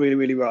wrong or really,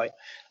 really right.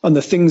 And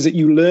the things that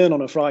you learn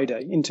on a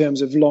Friday in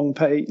terms of long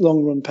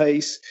run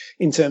pace,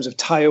 in terms of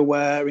tyre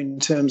wear, in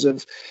terms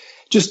of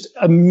just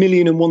a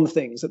million and one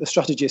things that the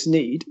strategists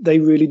need, they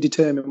really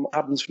determine what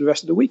happens for the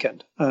rest of the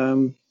weekend.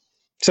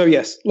 So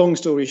yes, long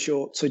story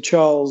short, so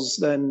Charles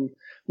then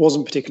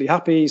wasn't particularly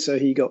happy, so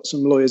he got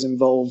some lawyers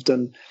involved,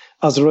 and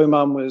as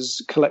Romain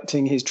was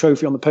collecting his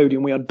trophy on the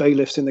podium, we had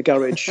bailiffs in the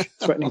garage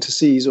threatening to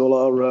seize all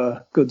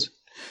our goods.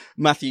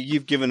 Matthew,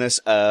 you've given us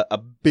a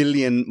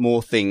billion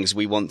more things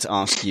we want to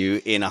ask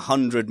you in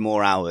 100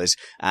 more hours,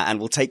 and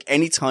we'll take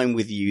any time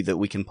with you that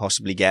we can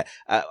possibly get.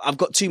 I've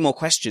got two more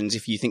questions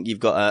if you think you've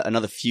got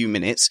another few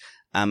minutes,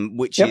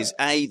 which is,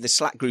 the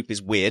Slack group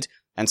is weird.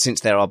 And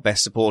since they're our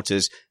best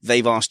supporters,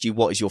 they've asked you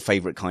what is your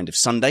favourite kind of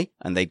Sunday,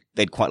 and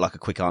they'd quite like a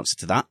quick answer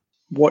to that.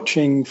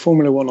 Watching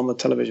Formula One on the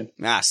television.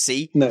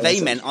 See? No, they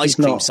meant ice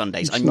cream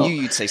Sundays. I knew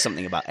you'd say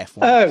something about F1.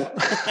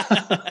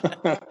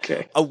 Oh,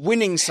 okay. A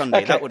winning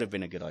Sunday, that would have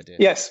been a good idea.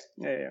 Yes.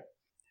 Yeah.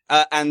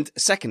 And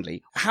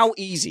secondly, how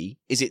easy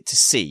is it to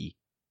see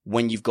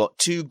when you've got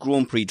two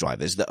Grand Prix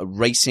drivers that are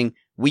racing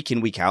week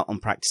in, week out on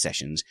practice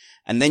sessions,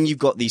 and then you've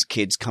got these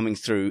kids coming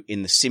through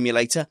in the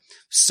simulator?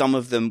 Some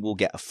of them will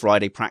get a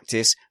Friday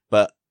practice,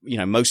 but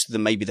most of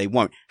them maybe they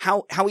won't.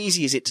 How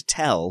easy is it to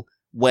tell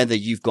whether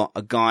you've got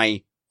a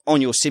guy on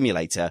your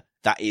simulator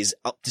that is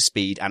up to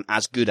speed and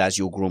as good as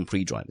your Grand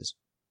Prix drivers?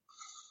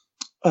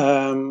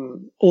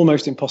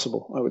 Almost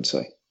impossible, I would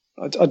say.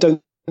 I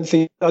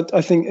think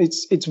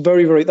it's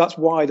very, very, that's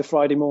why the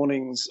Friday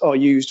mornings are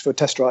used for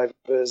test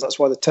drivers. That's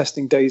why the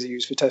testing days are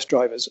used for test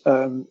drivers.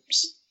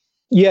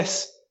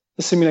 Yes,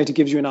 the simulator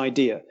gives you an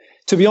idea.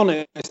 To be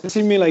honest, the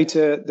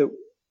simulator that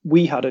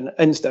we had in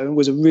Enstone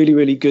was a really,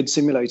 really good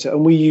simulator,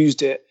 and we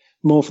used it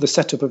more for the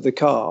setup of the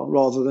car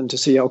rather than to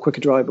see how quick a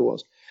driver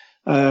was.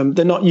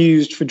 They're not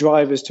used for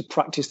drivers to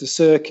practice the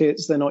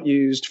circuits. They're not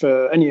used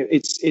for any.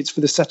 It's for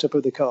the setup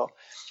of the car.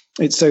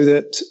 It's so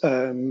that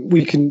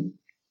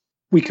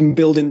we can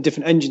build in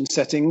different engine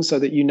settings so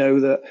that you know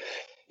that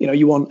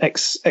you want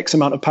X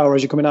amount of power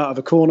as you're coming out of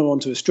a corner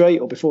onto a straight,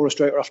 or before a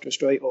straight, or after a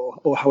straight,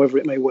 or however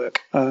it may work.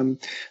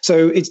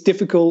 So it's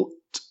difficult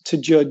to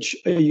judge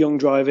a young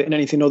driver in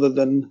anything other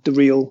than the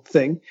real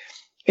thing.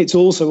 It's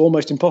also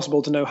almost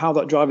impossible to know how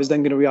that driver is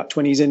then going to react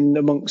when he's in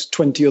amongst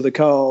 20 other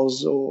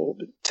cars or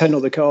 10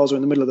 other cars or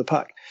in the middle of the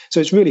pack. So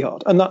it's really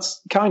hard. And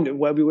that's kind of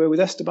where we were with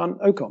Esteban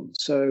Ocon.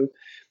 So,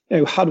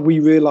 had we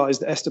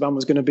realized that Esteban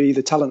was going to be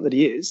the talent that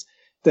he is,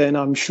 then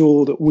I'm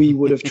sure that we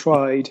would have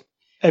tried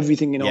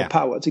everything in our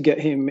power to get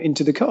him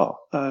into the car.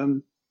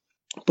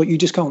 But you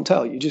just can't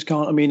tell. You just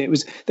can't. I mean,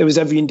 there was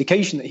every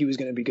indication that he was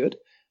going to be good.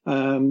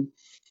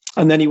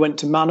 And then he went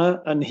to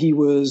Manor, and he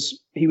was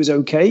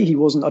okay. He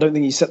wasn't. I don't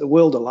think he set the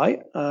world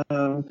alight,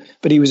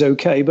 but he was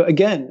okay. But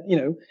again,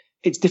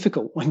 it's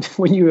difficult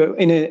when you're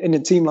in a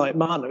team like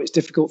Manor. It's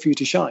difficult for you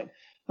to shine.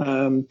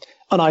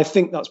 And I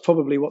think that's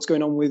probably what's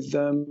going on with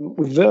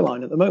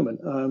Wehrlein at the moment.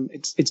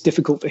 It's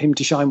difficult for him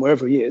to shine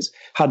wherever he is.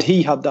 Had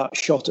he had that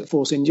shot at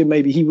Force India,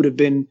 maybe he would have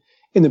been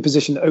in the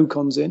position that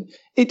Ocon's in.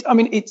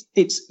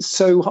 It's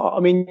so hard.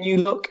 I mean, you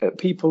look at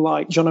people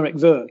like Jean-Eric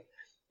Vergne.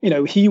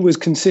 He was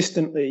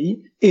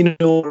consistently in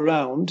and all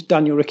around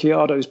Daniel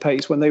Ricciardo's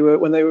pace when they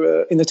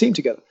were in the team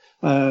together.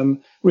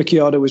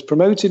 Ricciardo was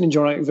promoted, and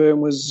Jean-Eric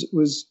Vergne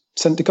was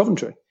sent to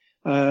Coventry.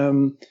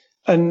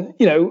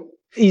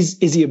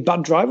 Is he a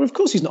bad driver? Of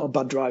course, he's not a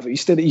bad driver.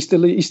 He's still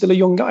a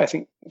young guy. I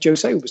think Joe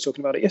Sale was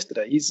talking about it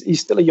yesterday.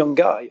 He's still a young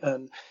guy,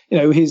 and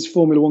his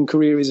Formula One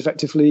career is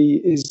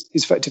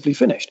effectively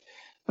finished.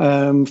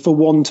 For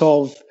want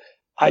of,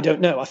 I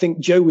don't know. I think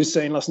Joe was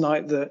saying last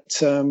night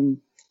that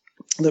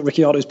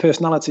Ricciardo's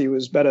personality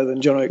was better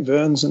than Jean-Eric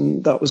Vergne's,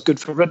 and that was good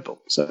for Red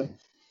Bull. So.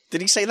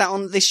 Did he say that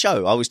on this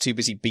show? I was too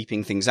busy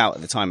beeping things out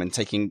at the time and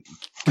taking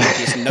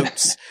copious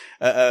notes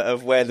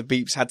of where the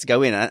beeps had to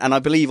go in. And I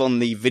believe on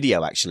the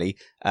video, actually,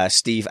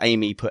 Steve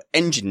Amy put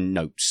engine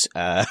notes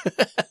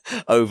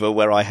over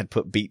where I had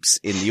put beeps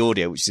in the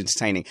audio, which is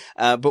entertaining.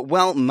 But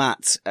while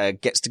Matt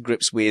gets to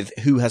grips with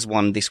who has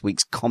won this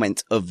week's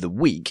comment of the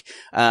week,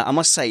 I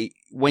must say,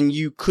 when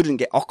you couldn't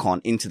get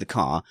Ocon into the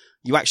car,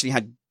 you actually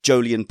had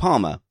Jolyon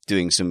Palmer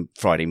doing some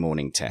Friday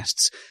morning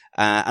tests.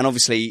 And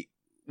obviously,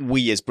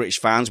 we as British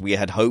fans, we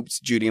had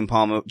hoped Jolyon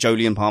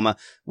Palmer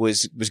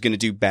was going to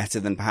do better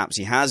than perhaps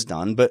he has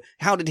done. But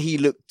how did he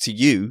look to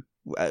you,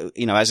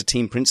 as a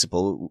team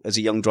principal, as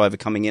a young driver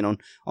coming in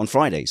on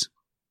Fridays?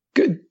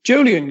 Good.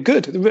 Jolyon,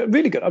 good.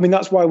 Really good. I mean,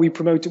 that's why we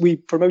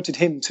promoted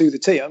him to the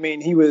team. I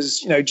mean, he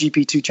was,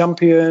 GP2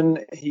 champion.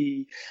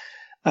 He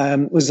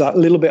was a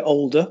little bit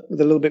older with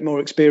a little bit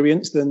more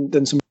experience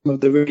than some of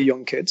the really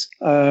young kids.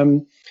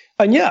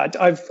 And yeah,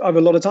 I've a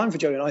lot of time for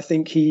Jolyon. I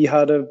think he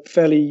had a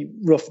fairly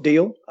rough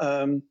deal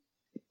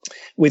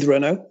with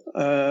Renault.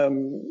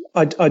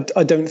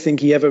 I don't think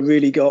he ever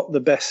really got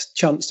the best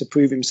chance to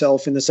prove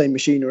himself in the same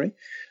machinery.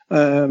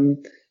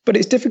 But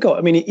it's difficult.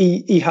 I mean,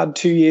 he had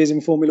 2 years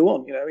in Formula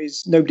One.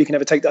 Nobody can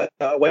ever take that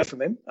away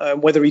from him.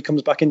 Whether he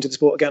comes back into the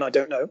sport again, I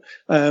don't know.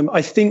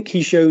 I think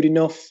he showed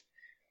enough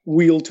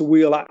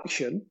wheel-to-wheel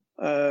action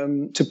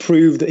to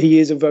prove that he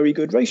is a very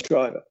good race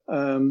driver.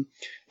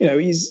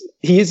 He's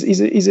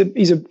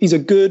a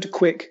good,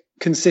 quick,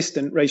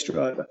 consistent race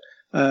driver,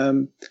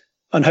 and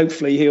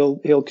hopefully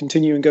he'll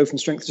continue and go from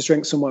strength to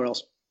strength somewhere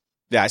else.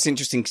 Yeah, it's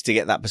interesting to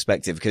get that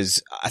perspective,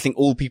 because I think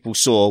all people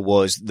saw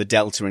was the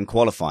delta in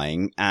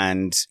qualifying,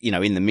 and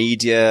in the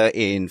media,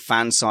 in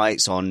fan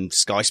sites, on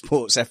Sky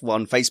Sports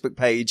F1 Facebook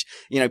page,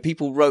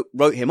 people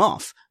wrote him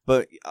off.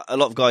 But a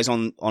lot of guys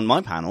on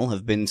my panel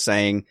have been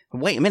saying,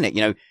 wait a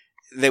minute,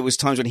 there was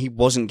times when he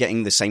wasn't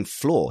getting the same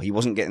floor. He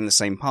wasn't getting the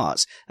same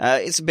parts.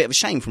 It's a bit of a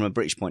shame from a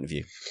British point of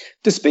view.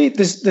 The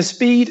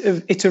speed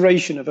of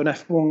iteration of an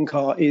F1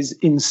 car is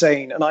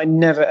insane. And I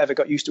never, ever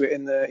got used to it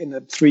in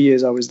the 3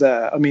 years I was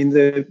there. I mean,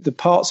 the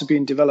parts are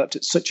being developed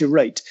at such a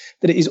rate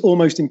that it is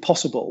almost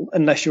impossible,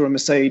 unless you're a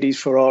Mercedes,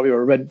 Ferrari,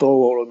 or a Red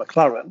Bull, or a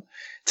McLaren,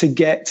 to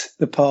get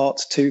the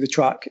parts to the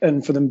track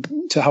and for them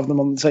to have them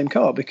on the same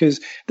car, because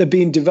they're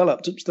being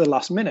developed up to the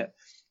last minute.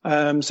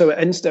 So at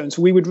Enstone,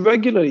 we would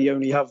regularly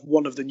only have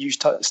one of the new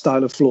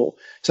style of floor.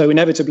 So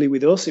inevitably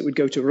with us, it would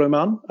go to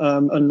Romain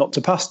and not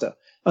to Pasta.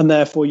 And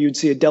therefore you'd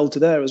see a delta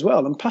there as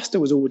well. And Pasta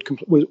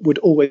would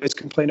always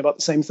complain about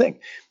the same thing.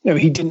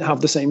 He didn't have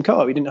the same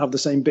car. He didn't have the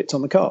same bits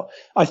on the car.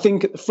 I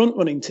think at the front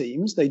running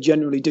teams, they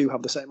generally do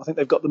have the same. I think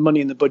they've got the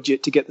money and the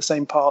budget to get the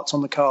same parts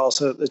on the car,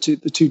 so that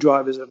the two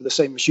drivers have the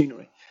same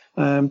machinery.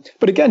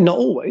 But again, not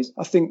always.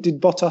 I think, did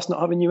Bottas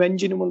not have a new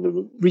engine in one of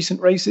the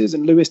recent races,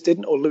 and Lewis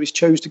didn't, or Lewis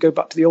chose to go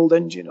back to the old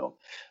engine?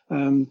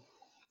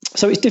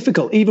 So it's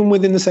difficult, even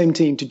within the same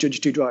team, to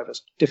judge two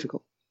drivers.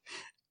 Difficult.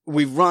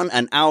 We've run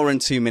an hour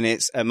and 2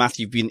 minutes.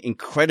 Matthew, you've been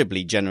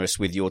incredibly generous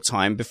with your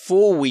time.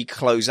 Before we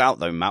close out,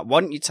 though, Matt,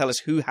 why don't you tell us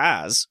who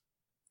has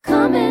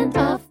Comment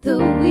of the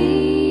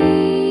Week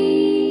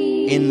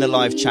in the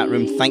live chat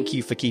room? Thank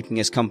you for keeping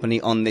us company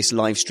on this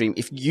live stream.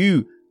 If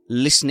you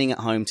listening at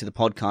home to the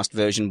podcast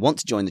version want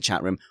to join the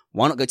chat room,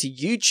 why not go to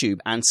YouTube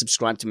and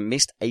subscribe to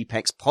Missed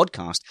Apex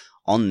Podcast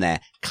on there.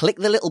 Click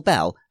the little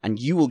bell and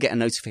you will get a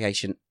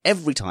notification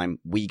every time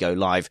we go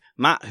live.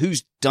 Matt,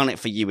 who's done it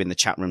for you in the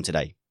chat room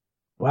today?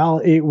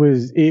 Well, it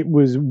was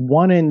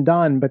one and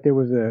done, but there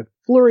was a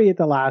flurry at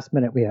the last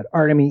minute. We had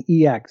Artemy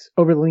EX.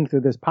 Over the length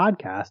of this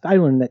podcast, I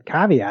learned that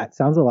caveat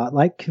sounds a lot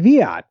like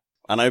Kvyat.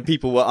 I know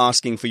people were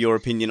asking for your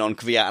opinion on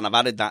Kvyat, and I've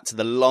added that to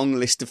the long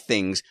list of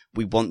things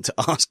we want to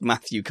ask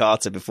Matthew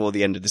Carter before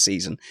the end of the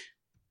season.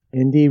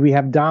 Indeed, we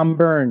have Dom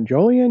Byrne.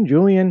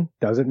 Julian,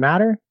 does it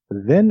matter?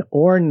 Then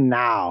or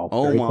now?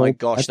 Oh Very my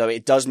cool. gosh, though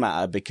it does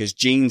matter because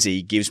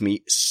Jeansy gives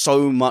me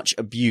so much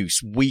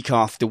abuse week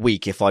after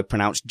week if I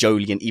pronounce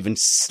Jolien even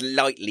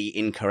slightly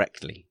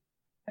incorrectly.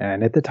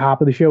 And at the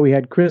top of the show, we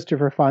had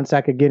Christopher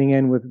Fonseca getting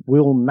in with,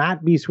 will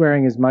Matt be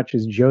swearing as much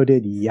as Joe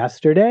did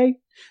yesterday?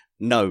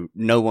 No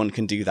one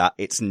can do that.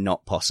 It's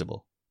not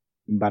possible.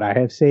 But I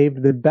have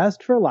saved the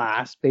best for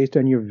last based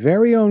on your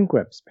very own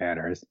quip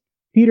spanners.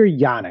 Peter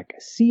Yannick,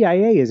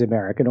 CIA is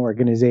American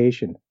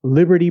organization.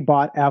 Liberty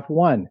bought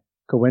F1.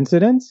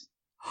 Coincidence?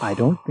 I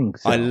don't think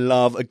so. I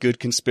love a good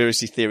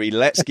conspiracy theory.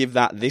 Let's give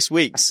that this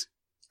week's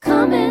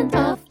Comment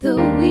of the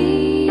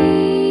week.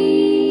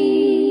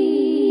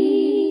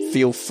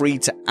 Feel free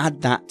to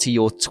add that to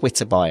your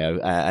Twitter bio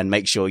and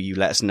make sure you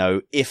let us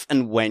know if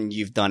and when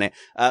you've done it.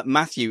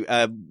 Matthew,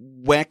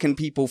 where can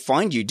people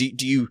find you?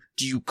 Do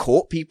you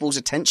court people's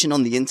attention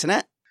on the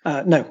internet?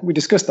 No, we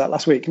discussed that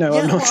last week. No,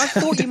 yeah, I'm not. Well, I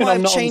thought you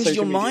might have changed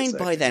your media, mind so.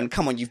 by then.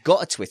 Come on, you've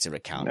got a Twitter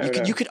account.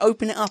 No, You could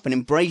open it up and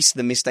embrace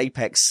the Missed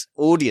Apex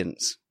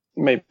audience.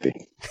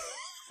 Maybe.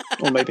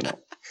 Or maybe not.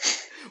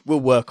 We'll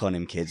work on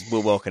him, kids.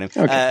 We'll work on him.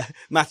 Okay.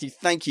 Matthew,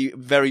 thank you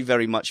very,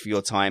 very much for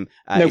your time.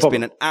 No it's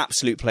problem. been an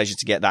absolute pleasure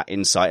to get that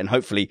insight, and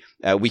hopefully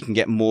we can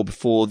get more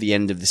before the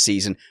end of the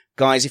season.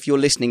 Guys, if you're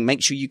listening,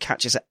 make sure you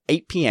catch us at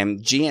 8 p.m.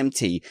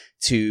 GMT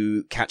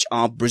to catch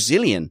our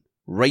Brazilian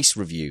race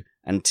review.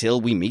 Until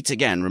we meet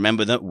again,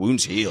 remember that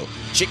wounds heal,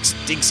 chicks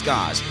dig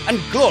scars,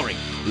 and glory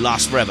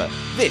lasts forever.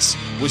 This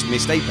was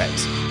Missed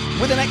Apex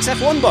with an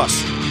XF1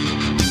 boss.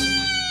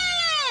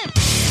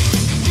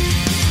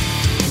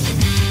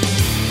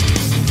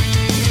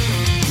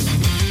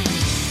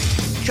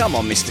 Come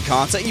on, Mr.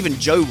 Carter. Even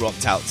Joe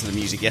rocked out to the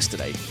music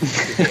yesterday.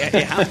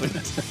 It happened.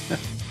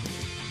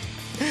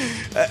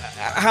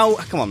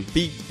 Come on,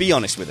 be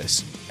honest with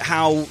us.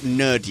 How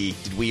nerdy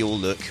did we all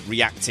look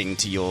reacting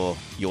to your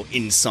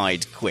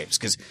inside quips?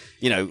 Because,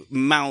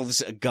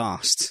 mouths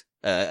aghast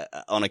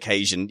on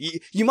occasion.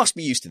 You must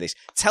be used to this.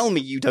 Tell me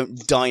you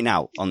don't dine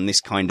out on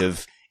this kind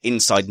of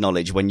inside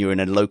knowledge when you're in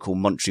a local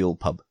Montreal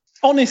pub.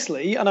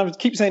 Honestly, and I would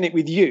keep saying it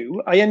with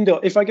you, I end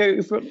up, if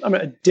I'm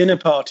at a dinner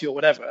party or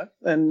whatever,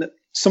 then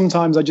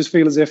sometimes I just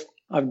feel as if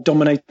I've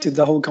dominated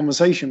the whole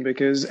conversation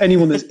because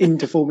anyone that's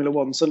into Formula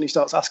One suddenly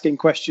starts asking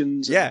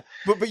questions. Yeah,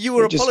 but you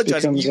were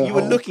apologising. You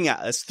were looking at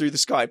us through the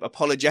Skype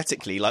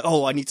apologetically, like,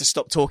 oh, I need to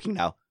stop talking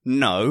now.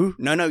 No,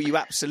 you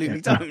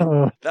absolutely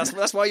don't.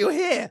 That's why you're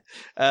here.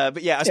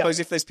 But yeah, I suppose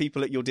if there's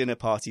people at your dinner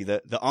party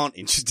that aren't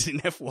interested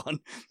in F1,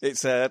 it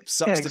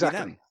sucks to be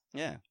them.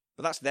 Yeah.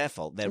 But that's their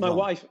fault. They're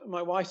wrong.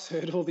 My wife's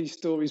heard all these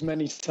stories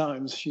many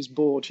times. She's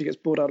bored. She gets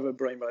bored out of her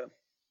brain by them.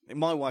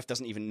 My wife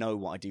doesn't even know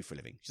what I do for a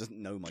living. She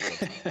doesn't know my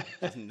job. She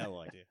has no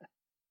idea.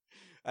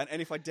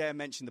 And if I dare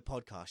mention the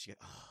podcast, she goes,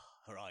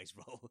 her eyes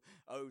roll.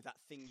 Oh, that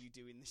thing you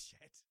do in the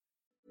shed.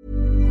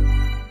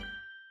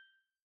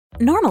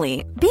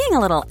 Normally, being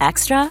a little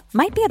extra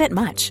might be a bit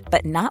much,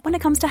 but not when it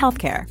comes to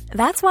healthcare.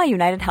 That's why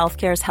United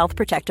Healthcare's Health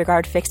Protector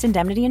Guard fixed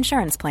indemnity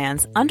insurance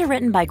plans,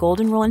 underwritten by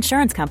Golden Rule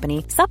Insurance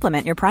Company,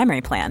 supplement your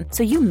primary plan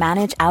so you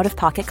manage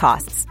out-of-pocket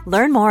costs.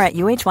 Learn more at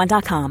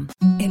UH1.com.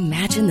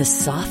 Imagine the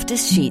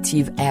softest sheets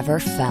you've ever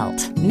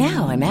felt.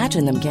 Now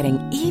imagine them getting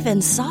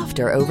even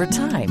softer over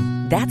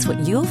time. That's what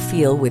you'll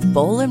feel with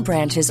Boll &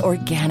 Branch's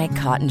organic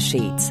cotton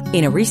sheets.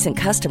 In a recent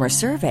customer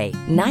survey,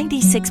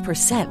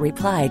 96%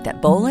 replied that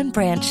Boll &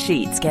 Branch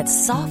sheets get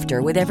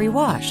softer with every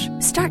wash.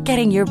 Start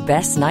getting your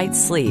best night's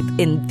sleep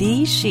in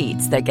these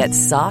sheets that get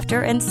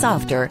softer and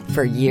softer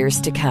for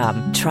years to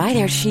come. Try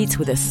their sheets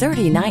with a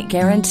 30-night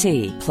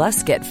guarantee.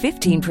 Plus, get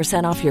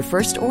 15% off your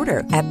first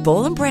order at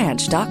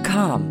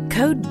bollandbranch.com.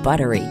 Code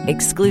BUTTERY.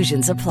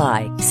 Exclusions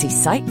apply. See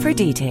site for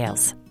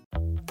details.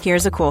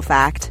 Here's a cool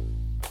fact.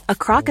 A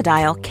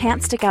crocodile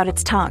can't stick out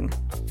its tongue.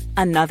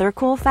 Another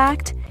cool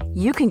fact,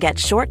 you can get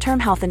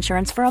short-term health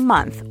insurance for a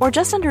month or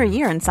just under a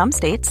year in some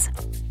states.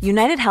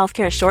 United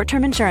Healthcare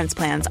short-term insurance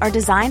plans are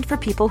designed for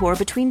people who are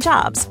between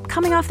jobs,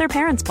 coming off their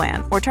parents'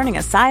 plan, or turning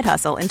a side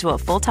hustle into a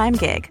full-time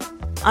gig.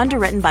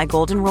 Underwritten by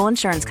Golden Rule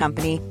Insurance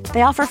Company,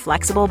 they offer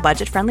flexible,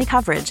 budget-friendly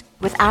coverage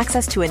with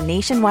access to a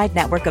nationwide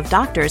network of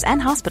doctors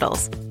and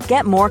hospitals.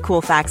 Get more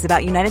cool facts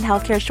about United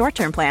Healthcare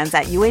short-term plans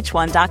at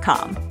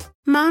UH1.com.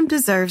 Mom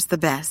deserves the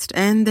best,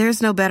 and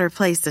there's no better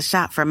place to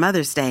shop for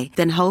Mother's Day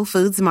than Whole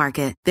Foods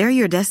Market. They're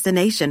your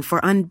destination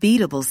for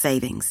unbeatable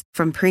savings,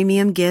 from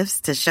premium gifts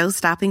to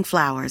show-stopping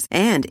flowers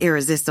and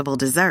irresistible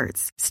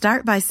desserts.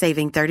 Start by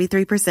saving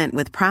 33%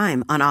 with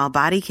Prime on all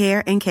body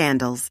care and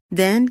candles.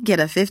 Then get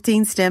a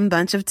 15-stem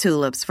bunch of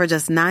tulips for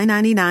just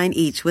 $9.99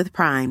 each with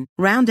Prime.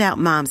 Round out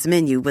Mom's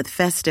menu with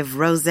festive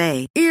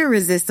rosé,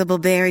 irresistible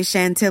berry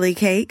chantilly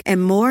cake,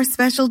 and more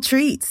special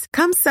treats.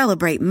 Come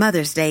celebrate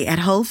Mother's Day at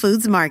Whole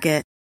Foods Market.